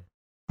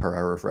per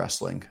hour of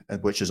wrestling,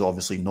 which is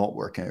obviously not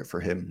working out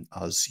for him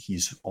as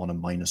he's on a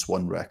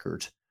 -1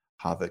 record,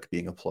 Havoc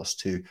being a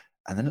 +2.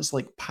 And then it's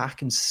like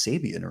Pac and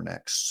Sabian are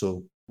next.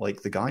 So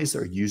like the guys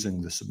that are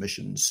using the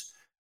submissions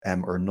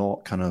are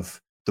not kind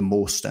of the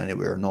most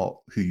anyway, are not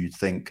who you'd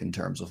think in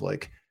terms of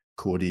like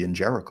Cody and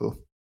Jericho.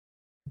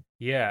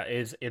 Yeah,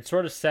 it's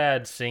sort of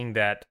sad seeing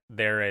that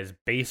there is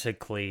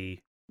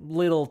basically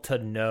little to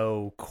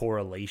no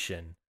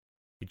correlation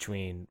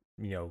between,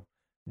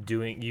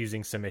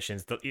 using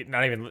submissions,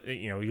 not even,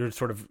 your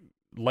sort of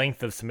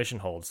length of submission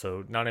holds.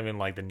 So not even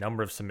like the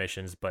number of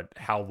submissions, but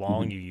how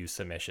long you use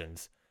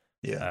submissions.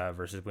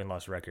 Versus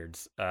win-loss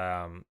records.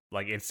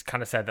 It's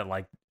kind of sad that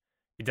like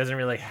it doesn't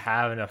really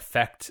have an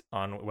effect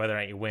on whether or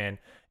not you win.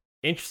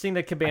 Interesting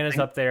that Cabana's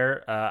up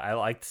there. I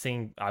like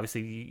seeing,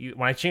 obviously,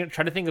 when I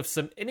try to think of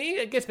some, and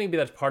I guess maybe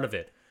that's part of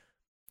it.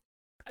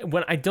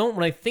 When I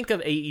think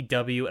of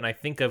AEW and I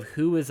think of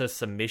who is a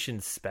submission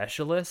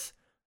specialist,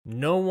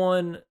 no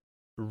one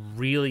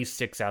really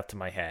sticks out to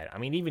my head. I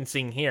mean, even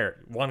seeing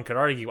here, one could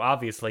argue,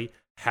 obviously,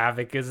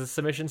 Havoc is a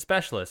submission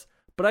specialist.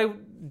 But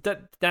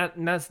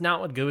that's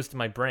not what goes to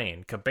my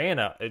brain.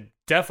 Cabana, it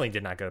definitely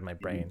did not go to my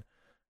brain.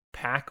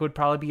 Pac would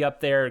probably be up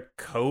there.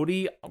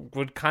 Cody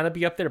would kind of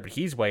be up there, but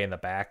he's way in the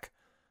back.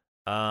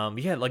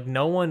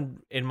 No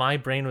one in my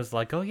brain was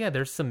like, oh yeah,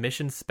 there's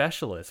submission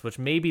specialists, which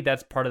maybe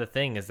that's part of the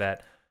thing is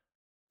that,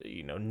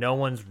 no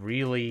one's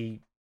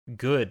really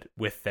good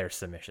with their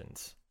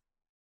submissions.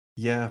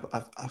 Yeah,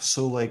 I've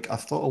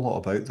thought a lot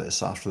about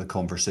this after the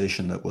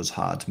conversation that was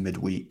had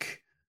midweek.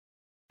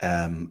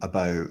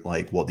 About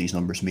like what these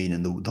numbers mean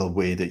and the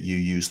way that you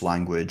use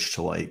language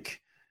to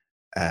like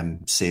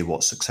say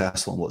what's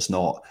successful and what's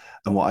not.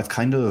 And what I've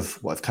kind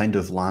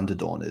of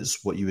landed on is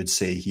what you would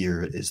say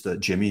here is that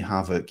Jimmy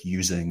Havoc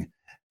using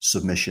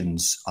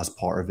submissions as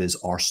part of his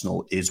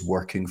arsenal is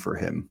working for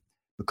him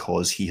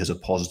because he has a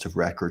positive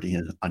record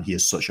and he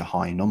has such a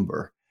high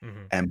number.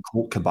 And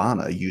Colt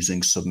Cabana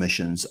using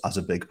submissions as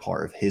a big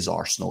part of his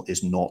arsenal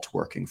is not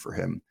working for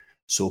him.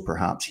 So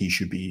perhaps he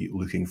should be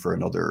looking for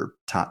another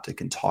tactic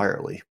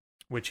entirely.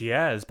 Which he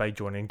has by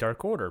joining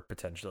Dark Order,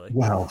 potentially.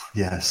 Well,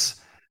 yes.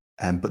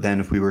 But then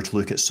if we were to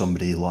look at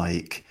somebody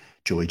like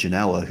Joey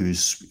Janela,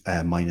 who's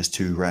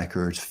 -2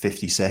 record,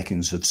 50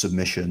 seconds of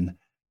submission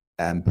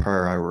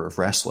per hour of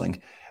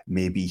wrestling,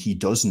 maybe he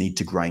does need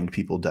to grind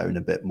people down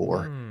a bit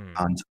more,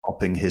 and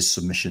upping his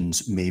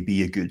submissions may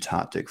be a good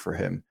tactic for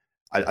him.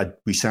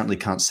 We certainly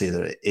can't say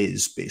that it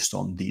is based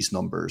on these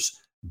numbers,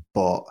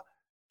 but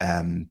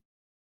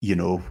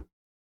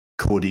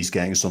Cody's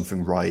getting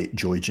something right.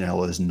 Joey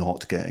Janela is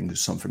not getting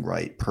something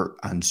right,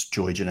 and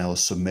Joey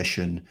Janela's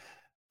submission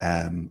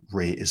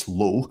rate is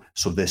low.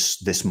 So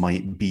this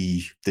might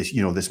be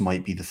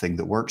the thing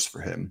that works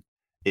for him.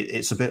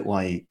 It's a bit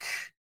like,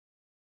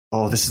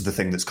 this is the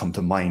thing that's come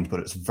to mind, but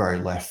it's very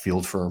left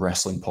field for a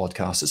wrestling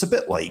podcast. It's a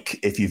bit like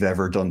if you've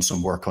ever done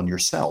some work on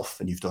yourself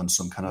and you've done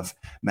some kind of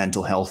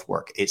mental health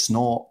work. It's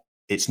not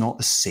the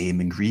same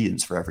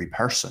ingredients for every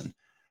person.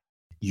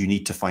 You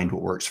need to find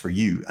what works for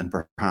you, and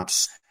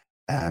perhaps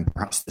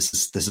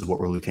this is what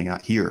we're looking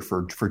at here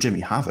for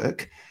Jimmy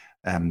Havoc.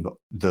 Having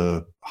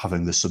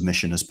the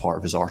submission as part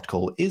of his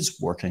article is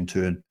working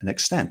to an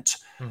extent,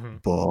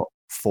 but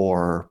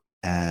for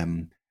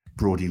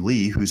Brody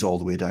Lee, who's all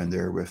the way down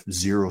there with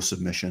 0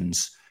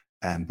 submissions,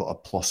 but a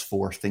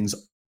 +4, things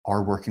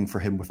are working for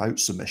him without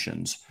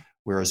submissions.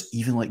 Whereas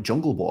even like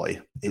Jungle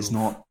Boy is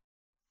not.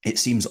 It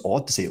seems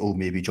odd to say,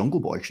 maybe Jungle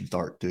Boy should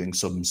start doing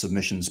some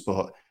submissions,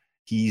 but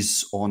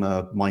he's on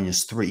a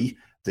 -3.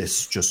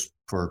 This, just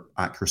for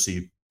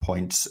accuracy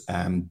point.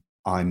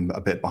 I'm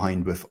a bit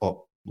behind with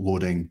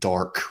uploading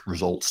Dark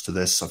results to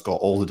this. I've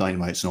got all the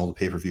Dynamites and all the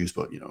pay-per-views,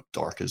 but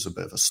Dark is a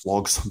bit of a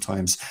slog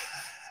sometimes.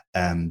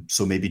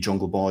 So maybe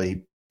Jungle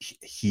Boy,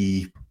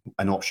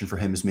 an option for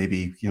him is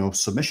maybe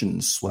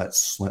submissions.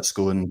 Let's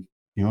go and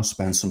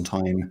spend some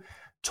time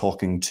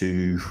talking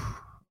to,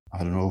 I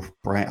don't know,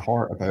 Bret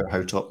Hart about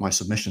how to up my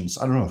submissions.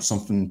 I don't know,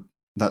 something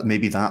that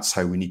maybe that's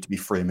how we need to be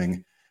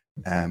framing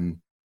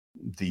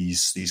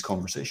these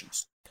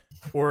conversations.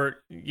 Or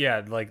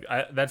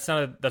that's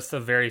a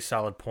very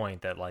solid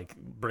point, that like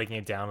breaking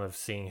it down of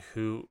seeing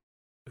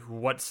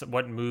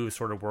what move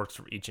sort of works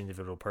for each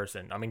individual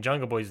person. I mean,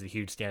 Jungle Boy is the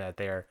huge standout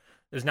there.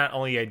 There's not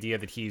only the idea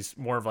that he's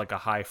more of like a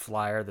high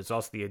flyer, there's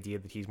also the idea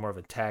that he's more of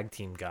a tag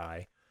team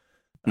guy.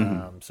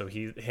 Mm-hmm. So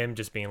him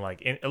just being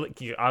like,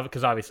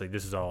 because obviously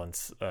this is all in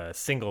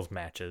singles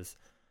matches.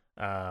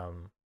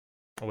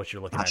 What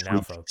you're looking at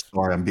now, folks.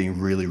 Sorry, I'm being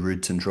really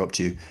rude to interrupt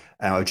you.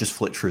 I just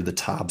flicked through the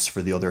tabs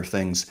for the other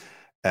things.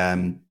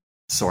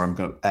 Sorry, I'm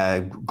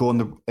going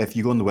to if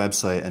you go on the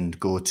website and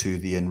go to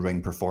the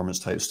in-ring performance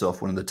type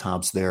stuff, one of the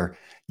tabs there,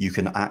 you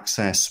can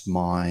access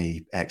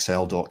my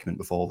Excel document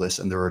with all this,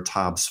 and there are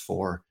tabs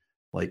for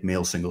like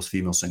male singles,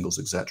 female singles,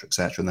 etc.,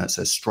 and that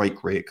says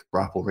strike rate,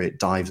 grapple rate,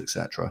 dives,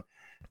 etc.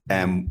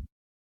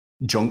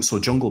 So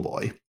Jungle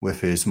Boy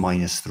with his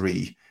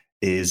 -3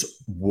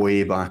 is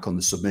way back on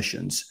the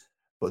submissions,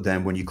 but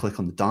then when you click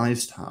on the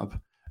dives tab,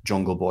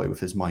 Jungle Boy with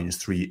his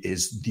 -3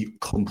 is the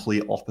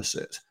complete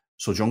opposite.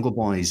 So Jungle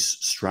Boy's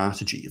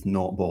strategy of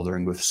not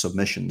bothering with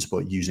submissions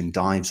but using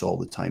dives all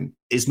the time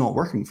is not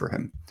working for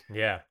him.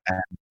 Yeah,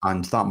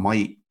 and that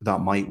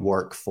might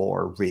work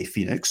for Rey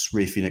Fenix.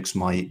 Rey Fenix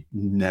might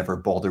never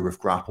bother with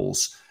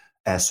grapples.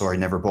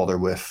 Never bother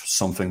with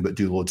something but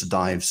do loads of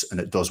dives, and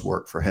it does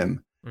work for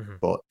him. Mm-hmm.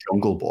 But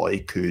Jungle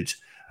Boy could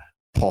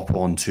pop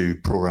on to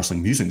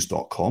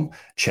ProWrestlingMusings.com,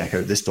 check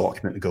out this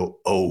document and go,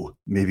 oh,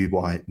 maybe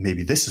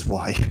this is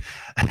why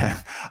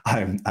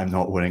I'm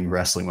not winning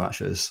wrestling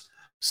matches.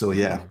 So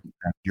yeah,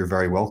 you're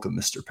very welcome,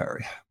 Mr.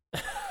 Perry.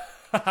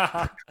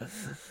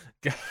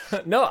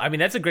 No, I mean,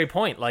 that's a great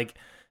point. Like,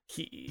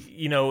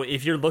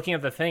 if you're looking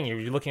at the thing,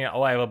 you're looking at,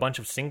 I have a bunch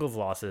of singles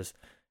losses,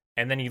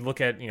 and then you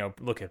look at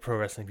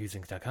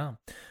ProWrestlingMusings.com.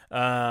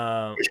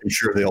 I'm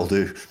sure they all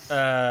do.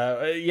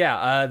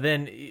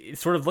 Then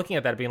sort of looking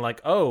at that, being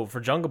like, oh,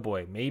 for Jungle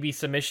Boy, maybe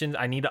submissions.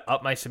 I need to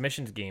up my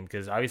submissions game,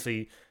 because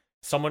obviously,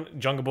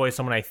 Jungle Boy is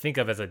someone I think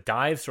of as a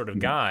dive sort of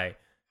guy.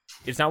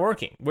 It's not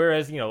working.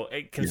 Whereas,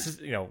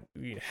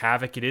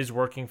 Havoc, it is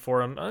working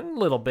for him a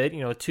little bit,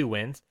 2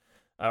 wins,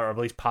 or at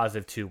least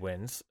positive 2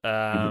 wins.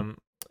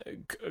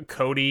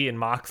 Cody and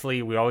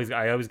Moxley,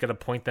 I always got to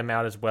point them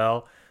out as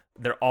well.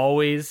 They're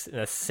always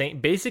in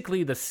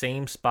basically the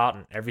same spot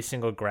in every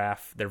single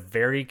graph. They're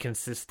very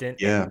consistent.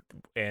 Yeah.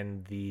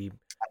 And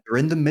they're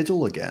in the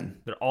middle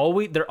again. They're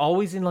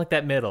always in like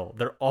that middle.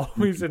 They're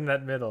always in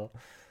that middle.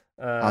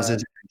 As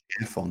is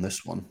Jeff on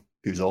this one,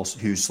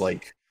 who's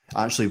like,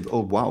 actually,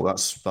 oh wow,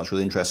 that's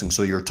really interesting.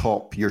 So your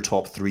top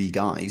 3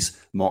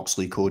 guys,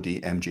 Moxley,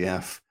 Cody,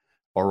 MJF,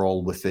 are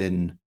all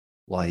within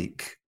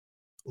like,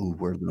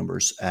 where are the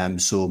numbers?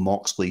 So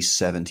Moxley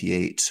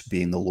 78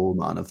 being the low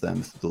man of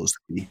them, those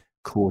 3,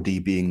 Cody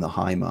being the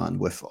high man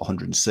with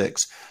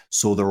 106.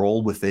 So they're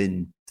all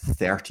within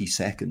 30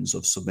 seconds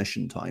of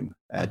submission time,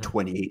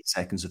 28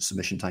 seconds of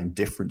submission time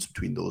difference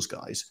between those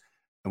guys.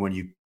 And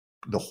when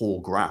the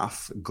whole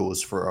graph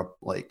goes for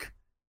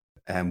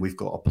we've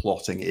got a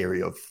plotting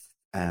area of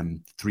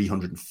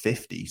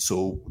 350.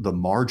 So the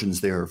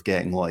margins there of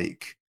getting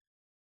like,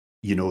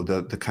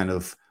 the kind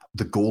of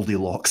the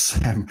Goldilocks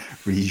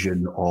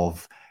region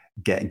of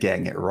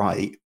getting it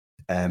right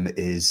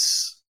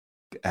is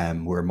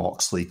where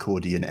Moxley,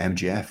 Cody, and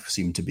MJF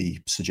seem to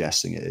be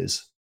suggesting it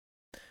is.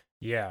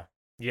 Yeah,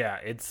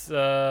 it's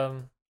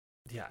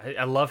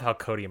I love how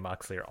Cody and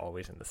Moxley are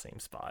always in the same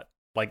spot.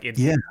 Like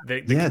their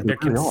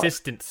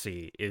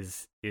consistency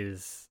is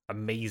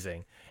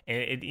amazing,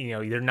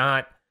 and they're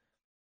not.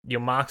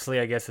 Moxley,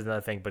 I guess, is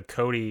another thing, but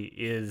Cody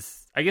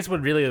is. I guess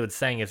what really it's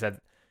saying is that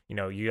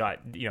you got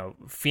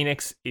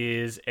Phoenix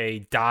is a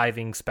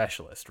diving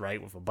specialist,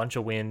 right, with a bunch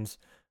of wins,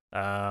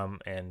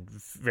 and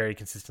very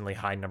consistently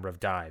high number of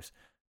dives.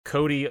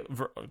 Cody,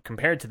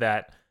 compared to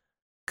that,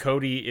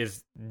 Cody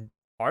is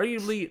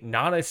arguably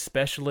not a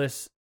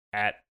specialist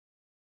at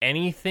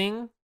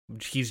anything.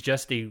 He's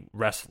just a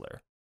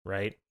wrestler,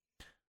 right?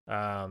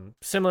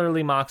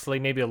 Similarly, Moxley,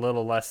 maybe a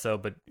little less so,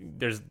 but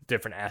there's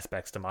different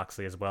aspects to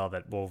Moxley as well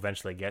that we'll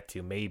eventually get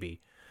to,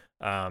 maybe,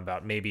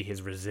 about maybe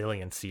his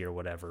resiliency or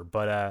whatever.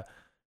 But,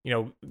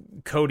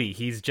 Cody,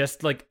 he's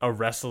just like a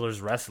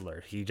wrestler's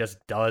wrestler. He just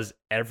does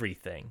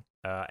everything,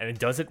 and it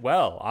does it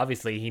well.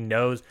 Obviously, he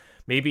knows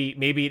maybe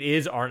it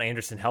is Arn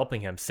Anderson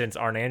helping him, since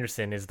Arn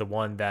Anderson is the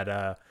one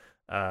that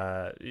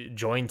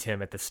joined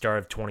him at the start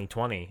of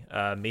 2020.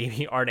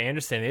 Maybe Arn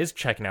Anderson is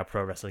checking out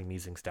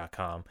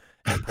ProWrestlingMusings.com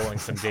and pulling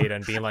some data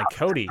and being like,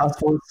 Cody.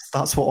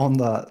 That's what's on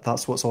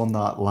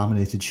that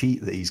laminated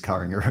sheet that he's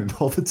carrying around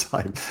all the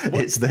time.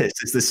 What? It's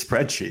this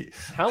spreadsheet.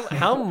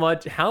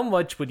 How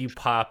much would you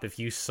pop if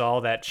you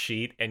saw that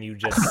sheet and you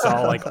just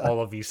saw like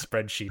all of these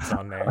spreadsheets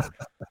on there?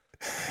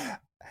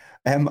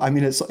 I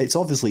mean, it's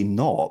obviously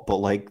not, but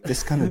like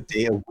this kind of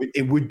data,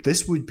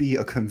 this would be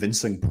a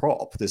convincing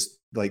prop. This,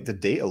 like, the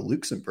data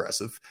looks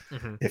impressive,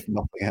 if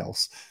nothing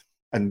else,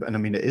 and I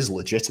mean, it is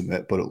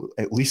legitimate, but it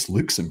at least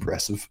looks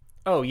impressive.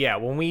 Oh yeah,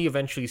 when we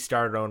eventually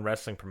start our own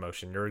wrestling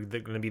promotion, you're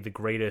going to be the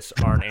greatest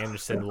Arn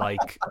Anderson like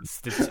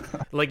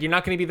you're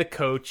not going to be the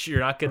coach, you're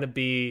not going to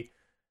be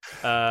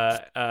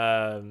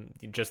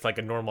just like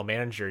a normal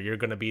manager. You're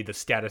going to be the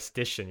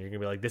statistician. You're going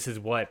to be like, this is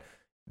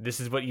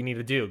what you need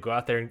to do. Go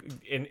out there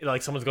and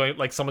like someone's going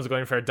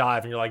for a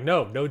dive, and you're like,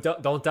 no, don't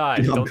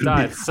dive, don't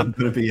dive. I'm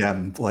going to be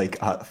like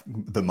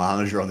the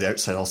manager on the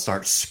outside. I'll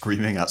start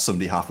screaming at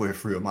somebody halfway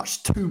through a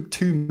match.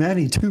 Too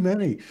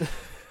many.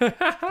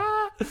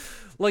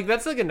 Like,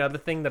 that's like another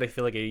thing that I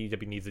feel like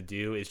AEW needs to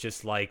do is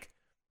just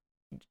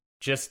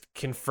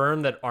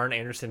confirm that Arn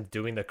Anderson's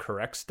doing the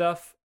correct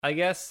stuff. I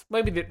guess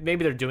maybe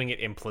they're doing it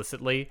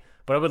implicitly.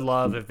 But I would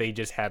love if they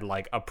just had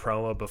like a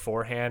promo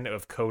beforehand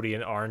of Cody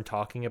and Arn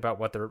talking about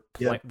what their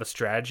the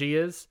strategy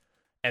is,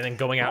 and then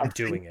going out and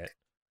doing it.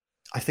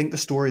 I think the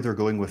story they're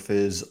going with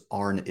is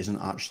Arn isn't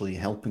actually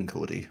helping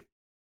Cody.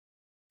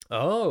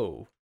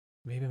 Oh,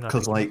 maybe I'm not.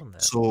 Because like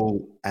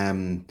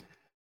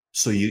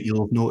so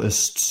you'll have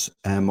noticed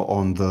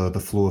on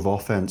the flow of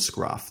offense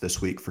graph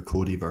this week for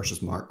Cody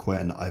versus Mark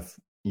Quinn,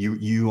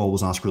 You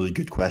always ask really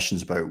good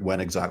questions about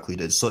when exactly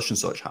did such and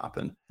such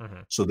happen.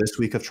 So this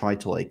week I've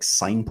tried to like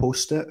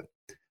signpost it.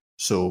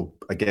 So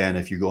again,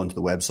 if you go onto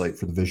the website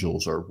for the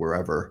visuals or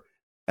wherever,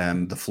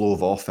 the flow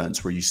of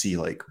offense where you see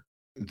like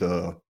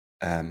the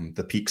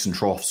peaks and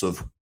troughs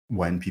of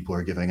when people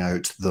are giving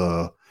out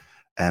the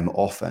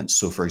offense.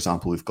 So for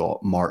example, we've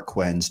got Mark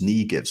Quinn's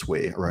knee gives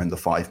way around the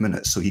 5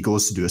 minutes. So he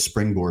goes to do a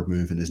springboard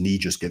move and his knee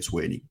just gives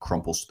way and he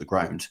crumples to the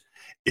ground.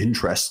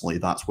 Interestingly,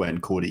 that's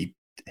when Cody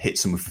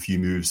hits him with a few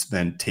moves,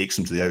 then takes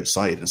him to the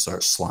outside and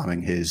starts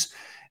slamming his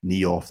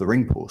knee off the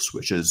ring post,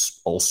 which is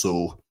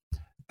also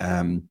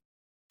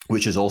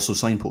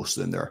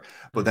signposted in there.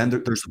 But then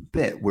there's a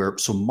bit where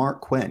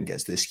Mark Quinn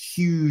gets this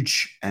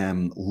huge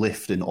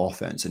lift in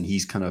offense, and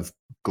he's kind of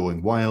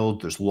going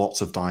wild. There's lots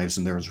of dives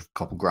in there. There's a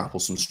couple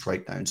grapples, some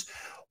strike downs.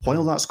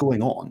 While that's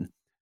going on,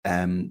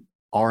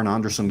 Arn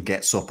Anderson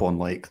gets up on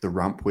like the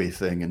rampway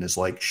thing and is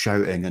like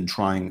shouting and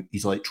trying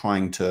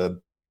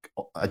to.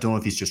 I don't know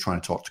if he's just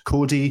trying to talk to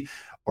Cody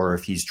or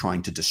if he's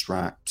trying to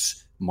distract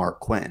Mark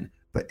Quinn.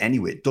 But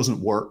anyway, it doesn't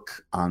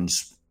work, and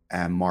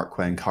Mark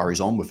Quinn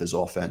carries on with his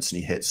offense and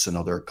he hits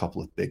another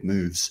couple of big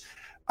moves.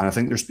 And I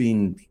think there's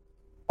been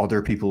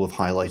other people have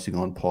highlighting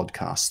on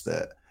podcasts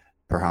that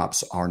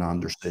perhaps Arn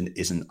Anderson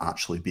isn't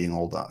actually being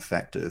all that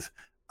effective.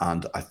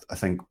 And I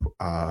think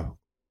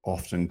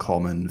often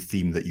common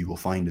theme that you will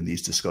find in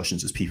these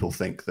discussions is people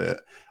think that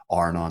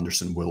Arn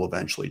Anderson will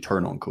eventually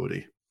turn on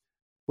Cody,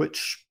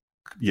 which,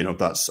 you know,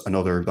 that's a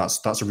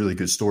really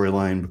good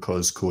storyline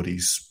because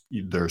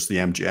there's the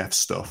MJF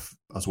stuff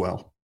as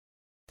well.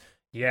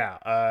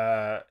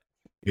 Yeah.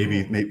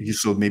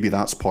 Maybe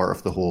that's part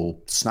of the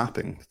whole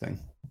snapping thing.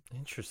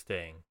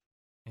 Interesting.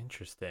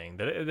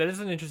 That is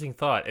an interesting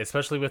thought,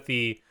 especially with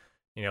the,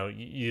 you know,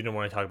 you didn't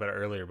want to talk about it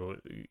earlier, but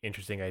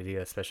interesting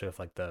idea, especially with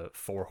like the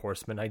Four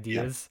Horsemen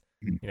ideas.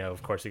 Yeah. You know,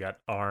 of course, you got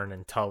Arn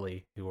and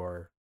Tully, who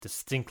are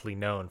distinctly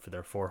known for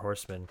their Four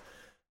Horsemen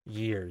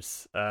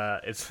years.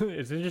 It's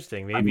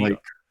interesting. Maybe like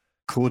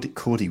Cody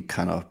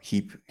kind of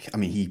he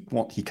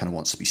kind of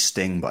wants to be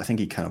Sting, but I think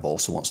he kind of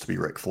also wants to be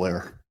Ric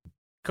Flair.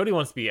 Cody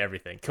wants to be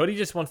everything. Cody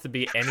just wants to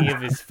be any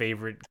of his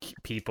favorite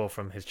people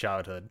from his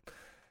childhood.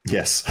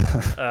 Yes.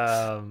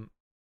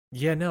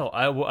 Yeah, no,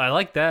 I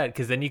like that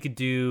because then you could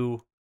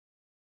do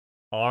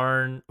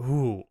Arn.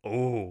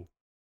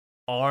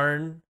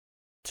 Arn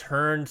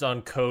turns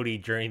on Cody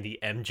during the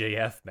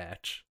MJF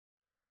match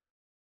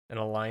and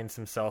aligns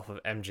himself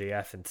with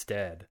MJF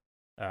instead.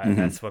 And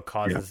that's what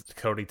causes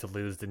Cody to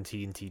lose the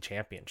TNT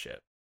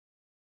Championship.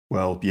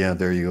 Well, yeah,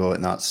 there you go.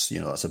 And that's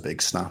a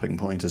big snapping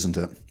point, isn't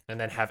it? And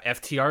then have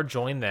FTR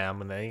join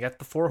them, and then you got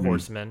the Four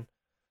Horsemen.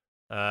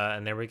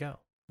 And there we go.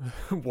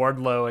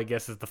 Wardlow, I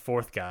guess, is the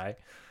fourth guy.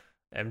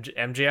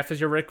 MJF is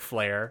your Ric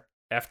Flair.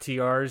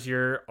 FTR is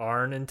your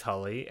Arn and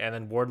Tully, and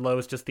then Wardlow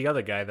is just the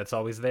other guy that's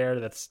always there.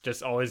 That's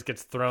just always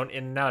gets thrown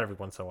in and out every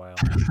once in a while.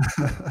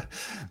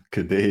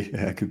 Could be,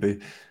 yeah, could be.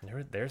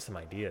 There's some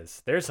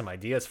ideas. There's some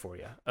ideas for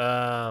you.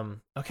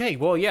 Okay,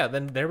 well, yeah.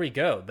 Then there we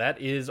go. That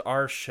is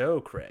our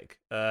show, Craig.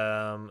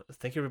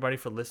 Thank you everybody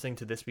for listening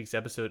to this week's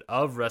episode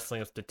of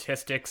Wrestling with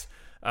Statistics.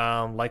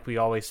 Like we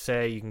always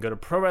say, you can go to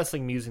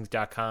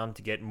ProWrestlingMusings.com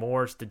to get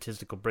more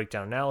statistical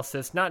breakdown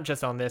analysis, not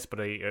just on this, but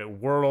a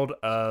world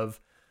of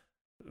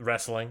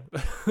wrestling.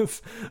 I'm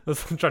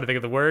trying to think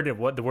of the word, and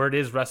what the word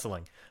is,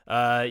 wrestling.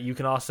 You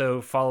can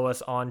also follow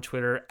us on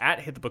Twitter at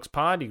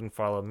HitTheBooksPod. You can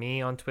follow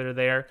me on Twitter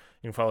there.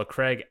 You can follow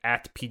Craig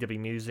at PW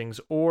Musings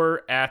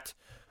or at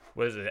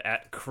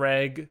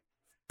Craig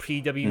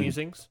PW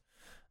Musings.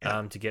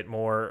 To get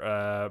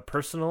more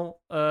personal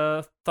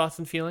thoughts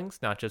and feelings,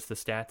 not just the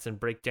stats and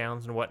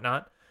breakdowns and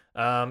whatnot.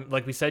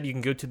 Like we said, you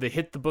can go to the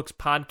Hit the Books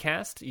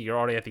podcast. You're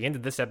already at the end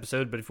of this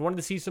episode, but if you wanted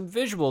to see some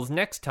visuals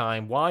next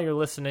time while you're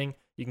listening,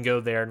 you can go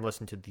there and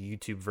listen to the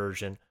YouTube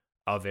version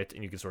of it,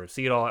 and you can sort of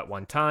see it all at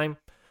one time.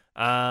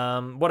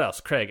 What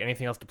else, Craig?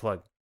 Anything else to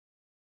plug?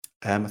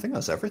 I think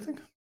that's everything.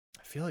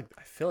 I feel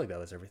like that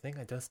was everything.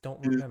 I just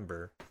don't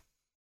remember.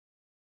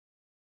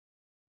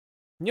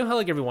 You know how,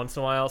 like, every once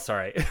in a while,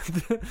 sorry.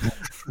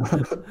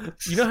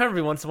 You know how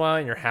every once in a while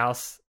in your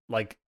house,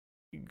 like,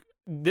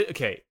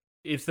 okay,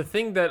 it's the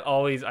thing that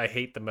always I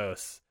hate the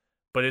most,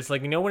 but it's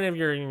like, you know, whenever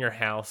you're in your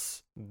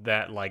house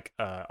that, like,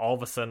 all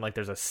of a sudden, like,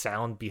 there's a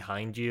sound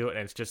behind you, and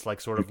it's just, like,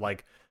 sort of,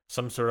 like,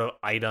 some sort of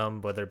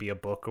item, whether it be a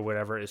book or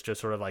whatever, it's just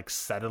sort of, like,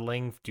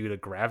 settling due to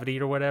gravity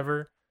or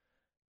whatever.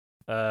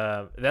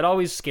 That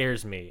always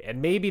scares me.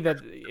 And maybe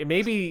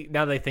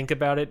now that I think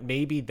about it,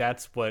 maybe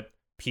that's what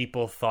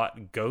people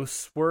thought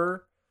ghosts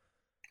were.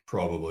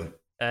 Probably.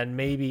 And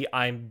maybe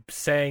I'm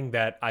saying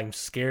that I'm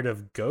scared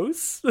of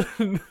ghosts.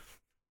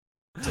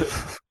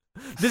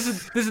 This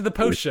is the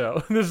post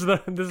show. This is the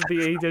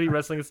AEW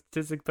Wrestling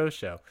Statistic post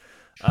show.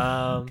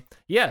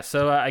 Yeah,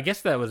 so I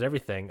guess that was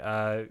everything.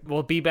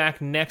 We'll be back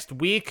next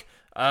week.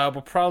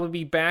 We'll probably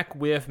be back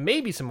with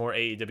maybe some more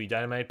AEW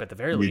Dynamite, but at the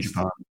very least,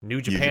 New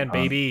Japan,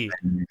 baby.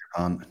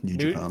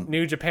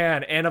 New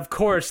Japan. And of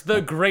course,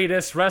 the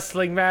greatest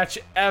wrestling match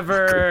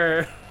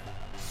ever.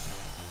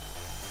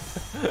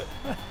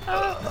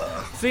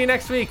 See you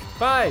next week.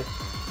 Bye.